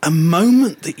it's a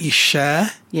moment that you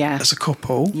share Yeah. as a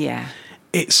couple. Yeah.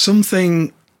 It's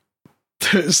something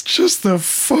that's just the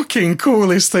fucking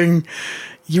coolest thing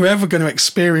you're ever going to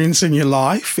experience in your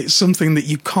life. It's something that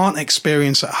you can't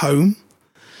experience at home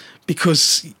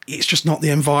because it's just not the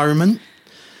environment.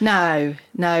 No.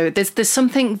 There's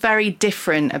something very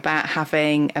different about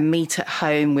having a meet at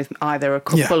home with either a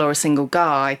couple or a single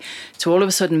guy to all of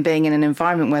a sudden being in an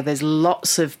environment where there's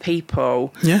lots of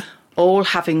people all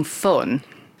having fun.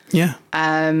 Yeah.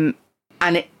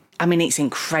 It's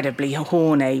incredibly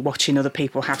horny watching other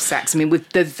people have sex. I mean,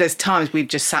 there's times we've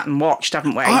just sat and watched,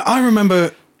 haven't we? I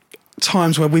remember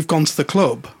times where we've gone to the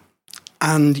club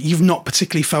and you've not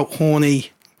particularly felt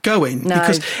horny going. No.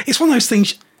 Because it's one of those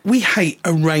things, we hate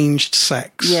arranged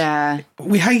sex. Yeah.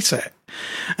 We hate it.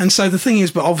 And so the thing is,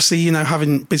 but obviously,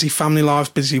 having busy family lives,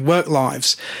 busy work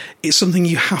lives, it's something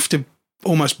you have to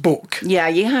almost book. Yeah,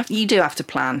 you do have to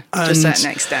plan to a certain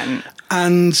extent.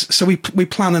 And so we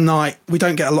plan a night. We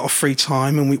don't get a lot of free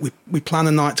time, and we plan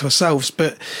a night to ourselves.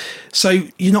 But so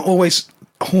you're not always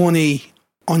horny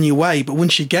on your way, but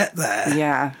once you get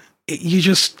there, you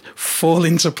just fall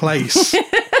into place,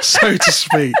 so to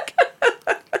speak.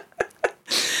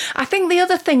 I think the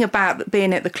other thing about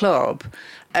being at the club,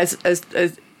 as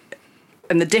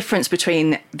and the difference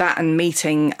between that and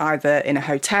meeting either in a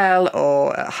hotel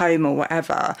or at home or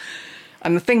whatever.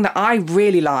 And the thing that I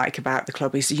really like about the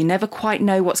club is you never quite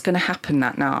know what's going to happen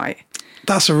that night.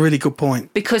 That's a really good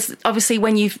point. Because obviously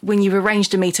when you've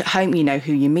arranged a meet at home, you know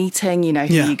who you're meeting, you know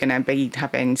who you're going to be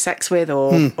having sex with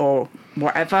or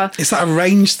whatever. Is that a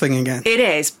range thing again? It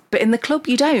is. But in the club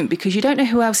you don't, because you don't know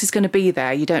who else is going to be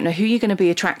there. You don't know who you're going to be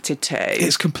attracted to.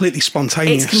 It's completely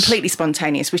spontaneous. It's completely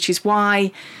spontaneous, which is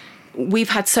why we've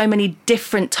had so many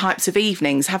different types of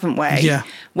evenings, haven't we? Yeah.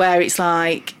 Where it's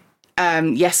like...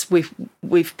 yes,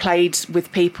 we've played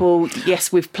with people.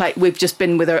 Yes, we've just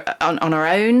been with on our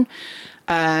own.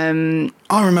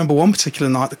 I remember one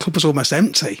particular night, the club was almost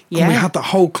empty. Yeah. And we had the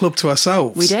whole club to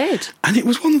ourselves. We did. And it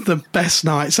was one of the best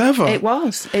nights ever. It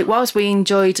was. It was. We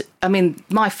enjoyed... I mean,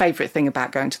 my favourite thing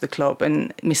about going to the club,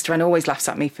 and Mr. N always laughs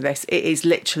at me for this, it is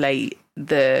literally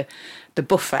the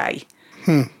buffet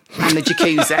and the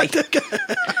jacuzzi.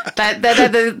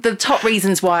 They're the top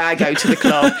reasons why I go to the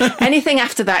club. Anything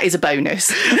after that is a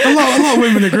bonus. A lot of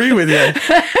women agree with you.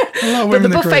 But the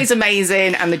buffet's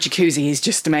amazing and the jacuzzi is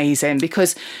just amazing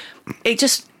because it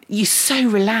just... You're so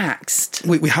relaxed.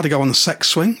 We had to go on the sex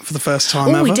swing for the first time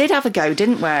ever. Oh, we did have a go,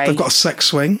 didn't we? They've got a sex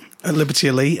swing at Liberty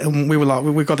Elite, and we were like,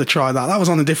 we've got to try that. That was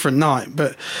on a different night,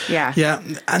 but yeah.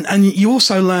 And you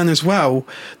also learn as well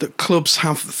that clubs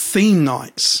have theme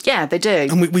nights. Yeah, they do.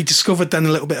 And we discovered then a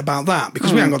little bit about that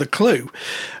because we hadn't got a clue,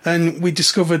 and we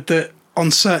discovered that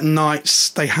on certain nights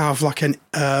they have like an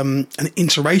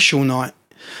interracial night.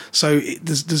 So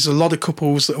there's a lot of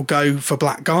couples that will go for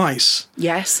black guys.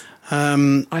 Yes.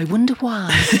 I wonder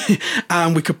why.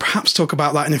 And we could perhaps talk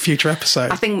about that in a future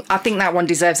episode. I think that one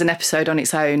deserves an episode on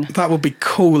its own. That would be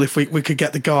cool if we could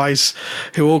get the guys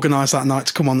who organised that night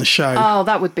to come on the show. Oh,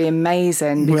 that would be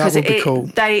amazing. Because that would be cool.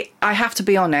 I have to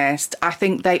be honest, I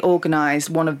think they organised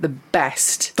one of the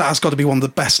best. That has got to be one of the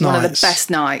best nights. One of the best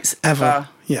nights ever.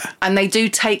 Yeah. And they do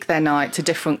take their night to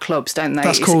different clubs, don't they?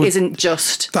 It isn't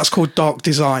just... That's called Dark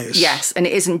Desires. Yes, and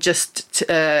it isn't just,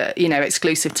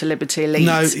 exclusive to Liberty Elite.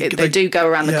 No, they do go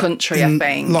around the country, I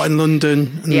think. A lot in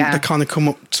London, and they kind of come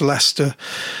up to Leicester,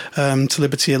 to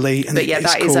Liberty Elite. And but yeah,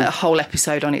 that is a whole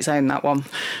episode on its own, that one.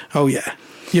 Oh, yeah.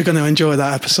 You're going to enjoy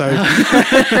that episode.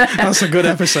 That's a good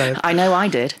episode. I know I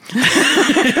did.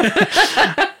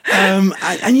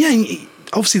 And yeah...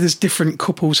 Obviously, there's different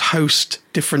couples host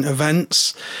different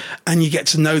events, and you get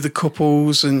to know the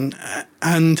couples.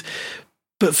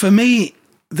 But for me,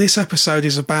 this episode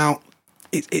is about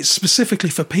it's specifically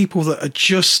for people that are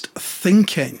just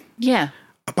thinking,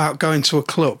 about going to a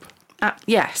club.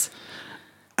 Yes,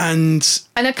 and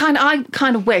I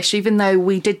kind of wish, even though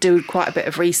we did do quite a bit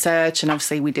of research, and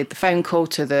obviously we did the phone call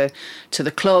to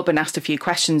the club and asked a few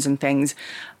questions and things.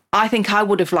 I think I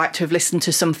would have liked to have listened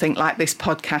to something like this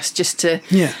podcast just to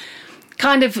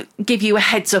kind of give you a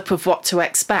heads up of what to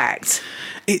expect.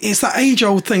 It's that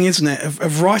age-old thing, isn't it,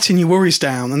 of writing your worries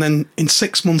down, and then in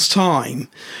 6 months' time,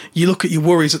 you look at your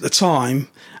worries at the time,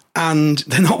 and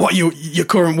they're not what your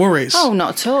current worries. Oh,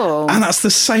 not at all. And that's the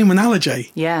same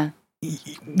analogy. Yeah.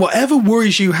 Whatever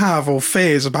worries you have or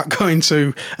fears about going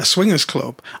to a swingers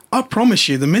club, I promise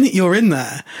you, the minute you're in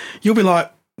there, you'll be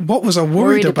like, what was I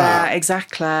worried about?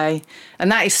 Exactly.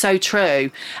 And that is so true.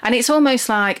 And it's almost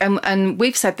like, and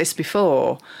we've said this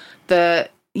before, that,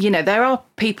 there are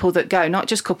people that go, not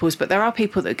just couples, but there are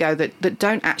people that go that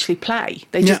don't actually play.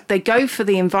 They go for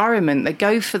the environment. They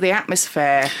go for the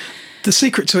atmosphere. The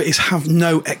secret to it is have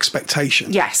no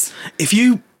expectation. Yes. If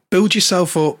you build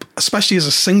yourself up, especially as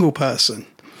a single person,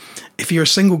 if you're a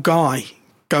single guy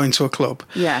going to a club,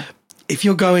 if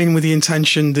you're going with the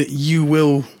intention that you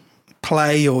will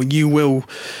play or you will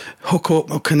hook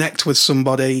up or connect with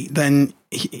somebody, then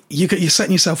you're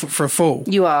setting yourself up for a fall.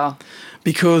 You are.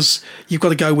 Because you've got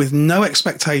to go with no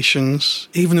expectations,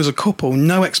 even as a couple,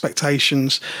 no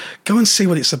expectations. Go and see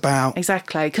what it's about.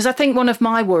 Exactly. Because I think one of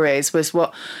my worries was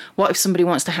what if somebody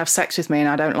wants to have sex with me and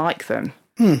I don't like them?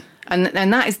 And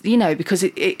that is, because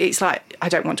it's like, I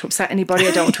don't want to upset anybody.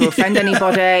 I don't want to offend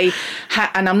anybody.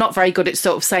 And I'm not very good at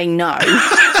sort of saying no.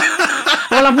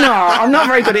 Well, I'm not. I'm not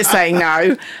very good at saying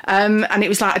no. And it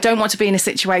was like, I don't want to be in a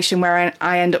situation where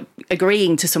I end up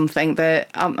agreeing to something that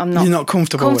I'm not, you're not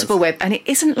comfortable with. And it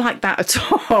isn't like that at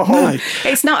all. No.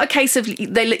 It's not a case of you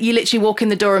literally walk in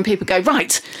the door and people go,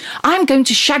 right, I'm going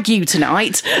to shag you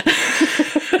tonight.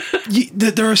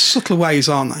 There are subtle ways,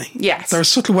 aren't they? Yes. There are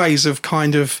subtle ways of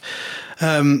kind of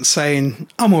saying,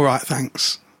 I'm all right,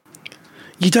 thanks.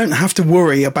 You don't have to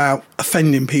worry about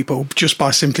offending people just by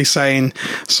simply saying,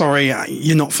 sorry,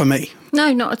 you're not for me.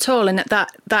 No, not at all. And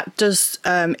that does,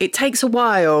 it takes a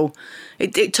while.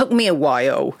 It took me a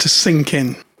while. To sink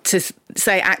in. To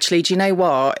say, actually, do you know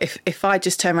what? If I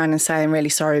just turn around and say, I'm really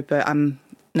sorry, but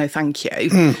no thank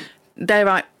you, they're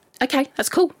like, okay, that's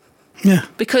cool. Yeah.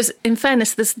 Because in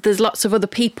fairness, there's lots of other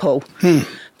people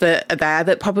that are there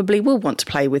that probably will want to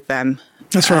play with them.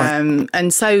 That's right.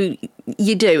 And so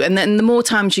you do. And then the more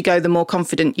times you go, the more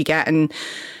confident you get. And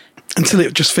until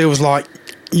it just feels like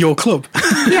your club.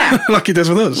 Yeah. Like it does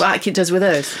with us. Like it does with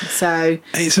us. So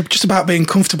it's just about being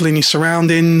comfortable in your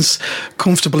surroundings,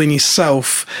 comfortable in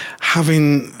yourself,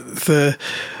 having the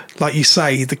like you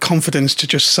say, the confidence to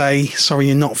just say, sorry,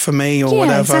 you're not for me, or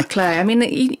whatever. Exactly. I mean,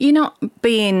 you're not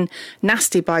being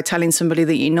nasty by telling somebody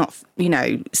that you're not,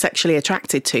 sexually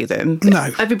attracted to them.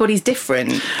 No. Everybody's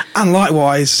different. And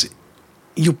likewise,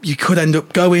 you could end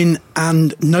up going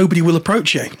and nobody will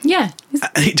approach you. Yeah.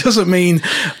 It doesn't mean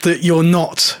that you're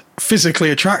not physically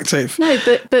attractive. No,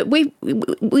 but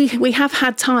we have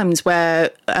had times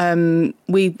where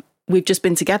we've just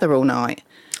been together all night.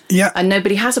 Yeah. And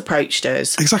nobody has approached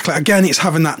us. Exactly. Again, it's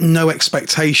having that no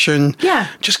expectation. Yeah.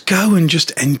 Just go and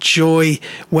just enjoy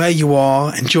where you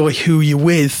are, enjoy who you're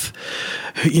with,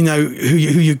 who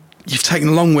you've taken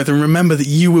along with, and remember that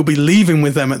you will be leaving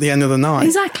with them at the end of the night.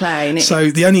 Exactly.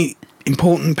 So the only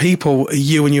important people are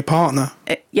you and your partner.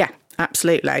 Yeah,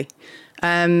 absolutely.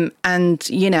 And,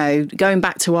 going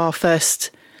back to our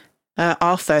first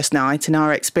night and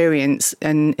our experience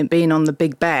and being on the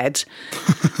big bed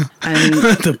and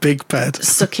the big bed,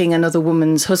 sucking another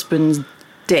woman's husband's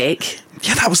dick.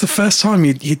 Yeah, that was the first time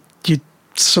you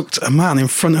sucked a man in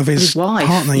front of his wife.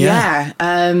 Partner. Yeah.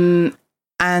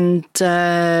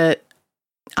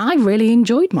 I really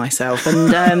enjoyed myself,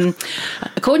 and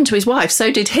according to his wife,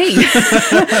 so did he,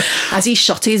 as he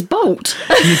shot his bolt.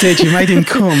 You did. You made him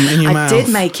come in your mouth. I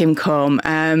did make him come,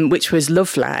 which was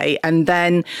lovely, and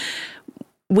then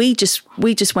we just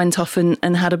went off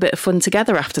and had a bit of fun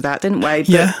together after that, didn't we? But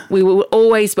yeah.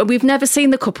 But we've never seen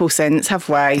the couple since, have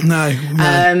we?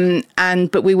 No.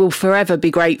 But we will forever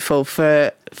be grateful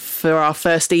for our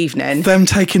first evening. Them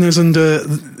taking us under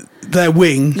their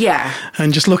wing, yeah,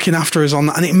 and just looking after us on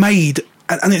that, and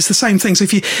it's the same thing. So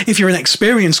if you're an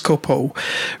experienced couple,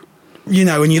 and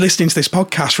you're listening to this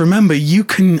podcast, remember you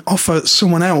can offer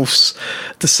someone else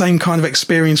the same kind of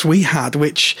experience we had,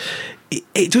 which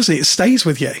it stays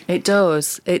with you. It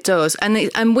does,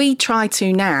 and we try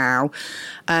to now.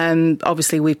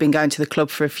 Obviously, we've been going to the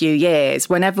club for a few years.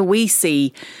 Whenever we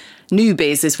see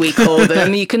newbies, as we call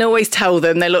them, you can always tell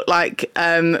them they look like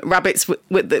rabbits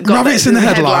rabbits in the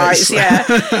headlights.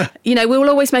 Yeah. We will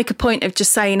always make a point of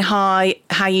just saying hi,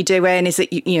 how you doing? Is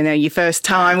it your first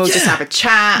time? We'll just have a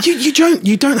chat. You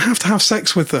don't have to have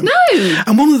sex with them. No.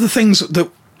 And one of the things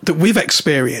that we've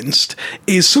experienced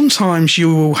is sometimes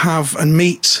you will have and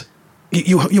meet.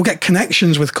 You'll get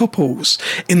connections with couples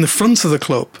in the front of the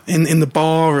club, in the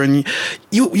bar, and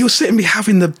you'll sit and be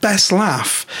having the best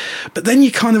laugh. But then you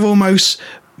kind of almost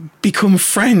become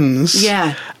friends.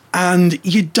 Yeah. And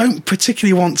you don't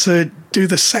particularly want to do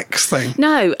the sex thing.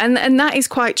 No, and that is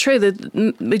quite true.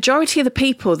 The majority of the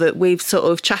people that we've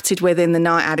sort of chatted with in the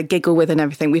night, had a giggle with and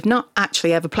everything, we've not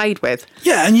actually ever played with.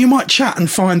 Yeah, and you might chat and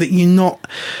find that you're not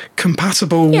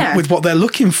compatible with what they're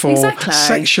looking for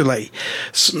sexually.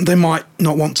 So they might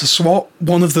not want to swap.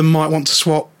 One of them might want to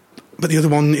swap, but the other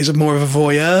one is more of a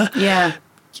voyeur. Yeah.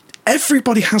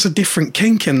 Everybody has a different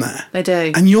kink in there. They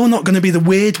do. And you're not going to be the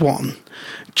weird one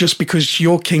just because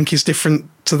your kink is different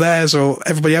to theirs or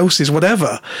everybody else's,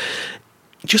 whatever.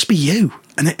 Just be you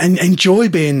and enjoy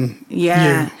being you.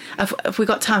 If we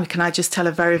got time, can I just tell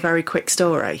a very, very quick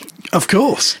story? Of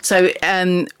course. So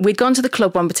we'd gone to the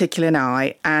club one particular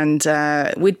night, and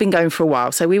we'd been going for a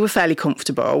while, so we were fairly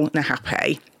comfortable and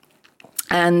happy.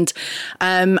 And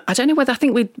I don't know whether, I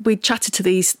think we'd chatted to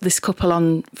this couple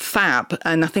on Fab,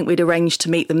 and I think we'd arranged to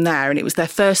meet them there, and it was their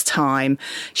first time.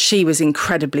 She was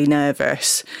incredibly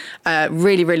nervous,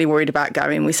 really, really worried about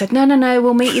going. We said, no,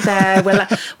 we'll meet you there.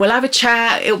 We'll have a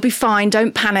chat. It'll be fine.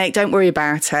 Don't panic. Don't worry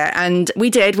about it. And we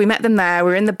did. We met them there.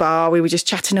 We were in the bar. We were just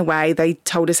chatting away. They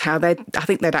told us how I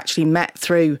think they'd actually met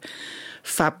through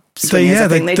Fab swingers. I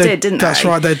think they did, didn't they? That's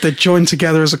right. They joined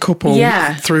together as a couple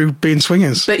through being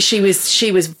swingers. But she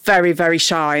was very, very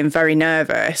shy and very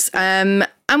nervous.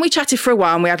 And we chatted for a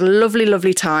while, and we had a lovely,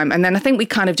 lovely time. And then I think we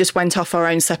kind of just went off our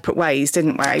own separate ways,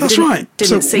 didn't we? That's right.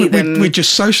 Didn't see them. We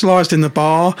just socialised in the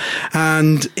bar,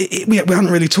 and we hadn't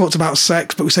really talked about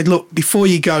sex, but we said, look, before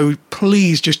you go,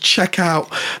 please just check out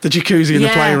the jacuzzi in the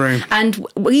playroom. And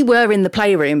we were in the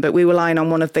playroom, but we were lying on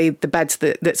one of the beds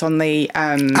that's on the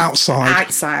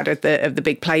outside of the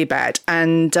big play bed,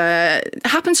 and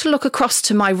happened to look across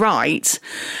to my right.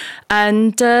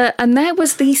 And there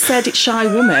was the said shy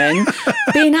woman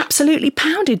being absolutely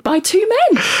pounded by two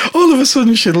men. All of a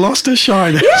sudden, she'd lost her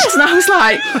shyness. Yes, and I was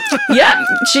like, yeah,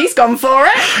 she's gone for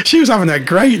it. She was having a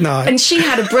great night. And she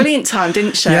had a brilliant time,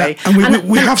 didn't she? Yeah, and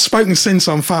we have spoken since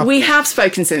on Fab. We have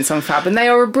spoken since on Fab, and they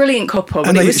are a brilliant couple.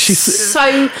 And it was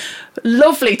so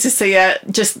lovely to see her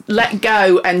just let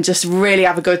go and just really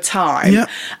have a good time. Yeah.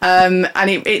 And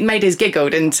it made us giggle,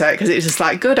 didn't it? Because it was just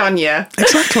like, good on you.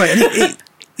 Exactly. And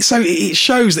so it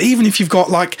shows that even if you've got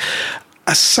like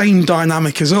a same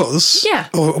dynamic as us,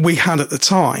 or we had at the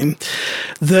time,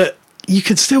 that you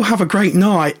could still have a great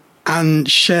night and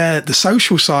share the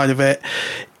social side of it.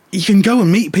 You can go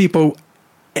and meet people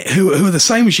who are the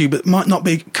same as you, but might not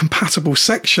be compatible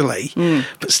sexually,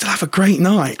 but still have a great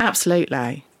night.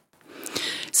 Absolutely.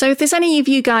 So if there's any of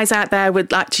you guys out there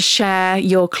would like to share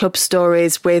your club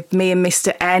stories with me and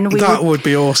Mr. N, would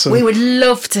be awesome. We would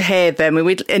love to hear them.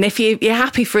 And if you're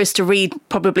happy for us to read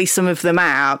probably some of them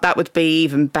out, that would be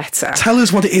even better. Tell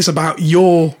us what it is about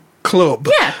your club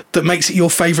that makes it your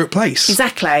favourite place.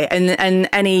 Exactly. And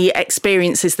any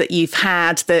experiences that you've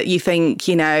had that you think,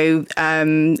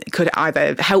 could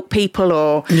either help people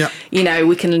or,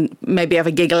 we can maybe have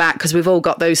a giggle at, because we've all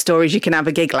got those stories you can have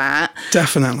a giggle at.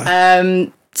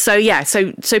 Definitely. So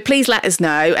please let us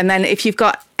know. And then if you've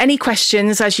got any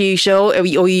questions, as usual, or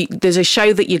there's a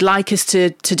show that you'd like us to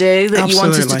do, that you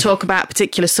want us to talk about a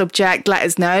particular subject, let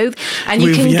us know. And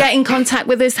you can get in contact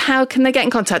with us. How can they get in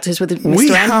contact with us with Mr. N? We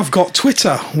have got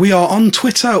Twitter. We are on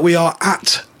Twitter. We are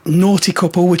at Naughty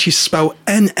Couple, which is spelled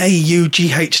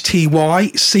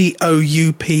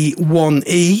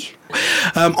NAUGHTYCOUP1E.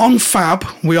 On Fab,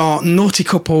 we are Naughty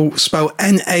Couple, spelled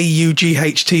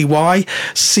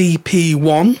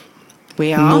NAUGHTYCP1.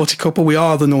 We are Naughty Couple. We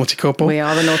are the Naughty Couple. We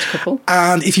are the Naughty Couple.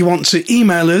 And if you want to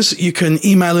email us, you can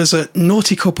email us at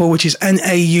Naughty Couple, which is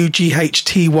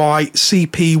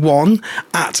NAUGHTYCP1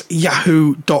 at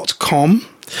yahoo.com.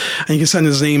 And you can send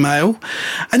us an email.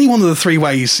 Any one of the three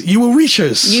ways, you will reach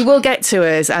us. You will get to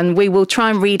us, and we will try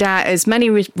and read out as many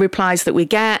replies that we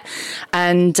get.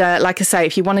 And like I say,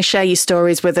 if you want to share your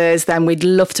stories with us, then we'd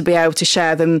love to be able to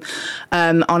share them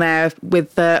on air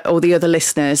with all the other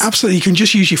listeners. Absolutely. You can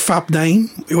just use your Fab name,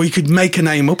 or you could make a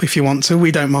name up if you want to.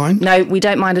 We don't mind. No, we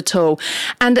don't mind at all.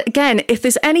 And again, if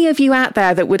there's any of you out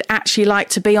there that would actually like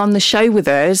to be on the show with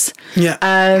us,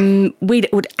 we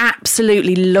would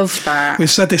absolutely love that. We've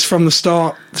said this from the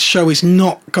start. The show is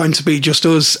not going to be just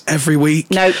us every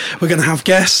week. No. We're going to have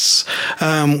guests.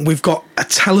 We've got a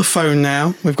telephone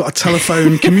now. We've got a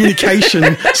telephone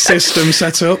communication system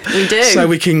set up. We do. So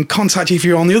we can contact you if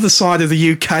you're on the other side of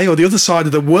the UK or the other side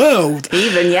of the world.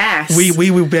 Even, yes. We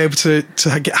will be able to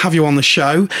have you on the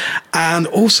show. And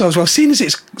also as well, seeing as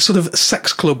it's sort of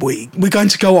sex club week, we're going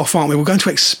to go off, aren't we? We're going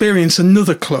to experience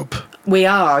another club. We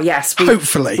are, yes.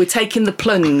 Hopefully. We're taking the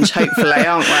plunge, hopefully,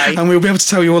 aren't we? And we'll be able to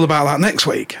tell you all about that next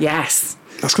week. Yes.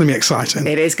 That's going to be exciting.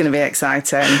 It is going to be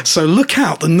exciting. So look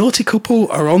out, the Naughty Couple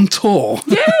are on tour.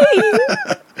 Yay!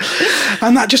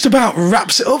 And that just about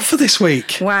wraps it up for this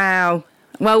week. Wow.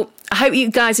 Well, I hope you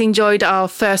guys enjoyed our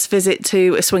first visit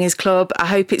to a swingers club. I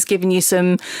hope it's given you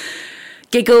some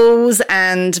giggles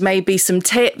and maybe some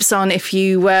tips on if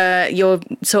you're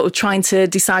sort of trying to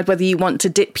decide whether you want to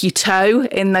dip your toe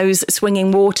in those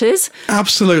swinging waters.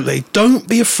 Absolutely. Don't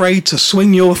be afraid to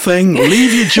swing your thing.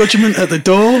 Leave your judgment at the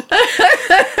door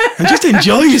and just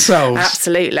enjoy yourselves.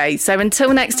 Absolutely. So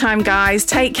until next time, guys,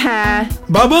 take care.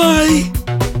 Bye-bye.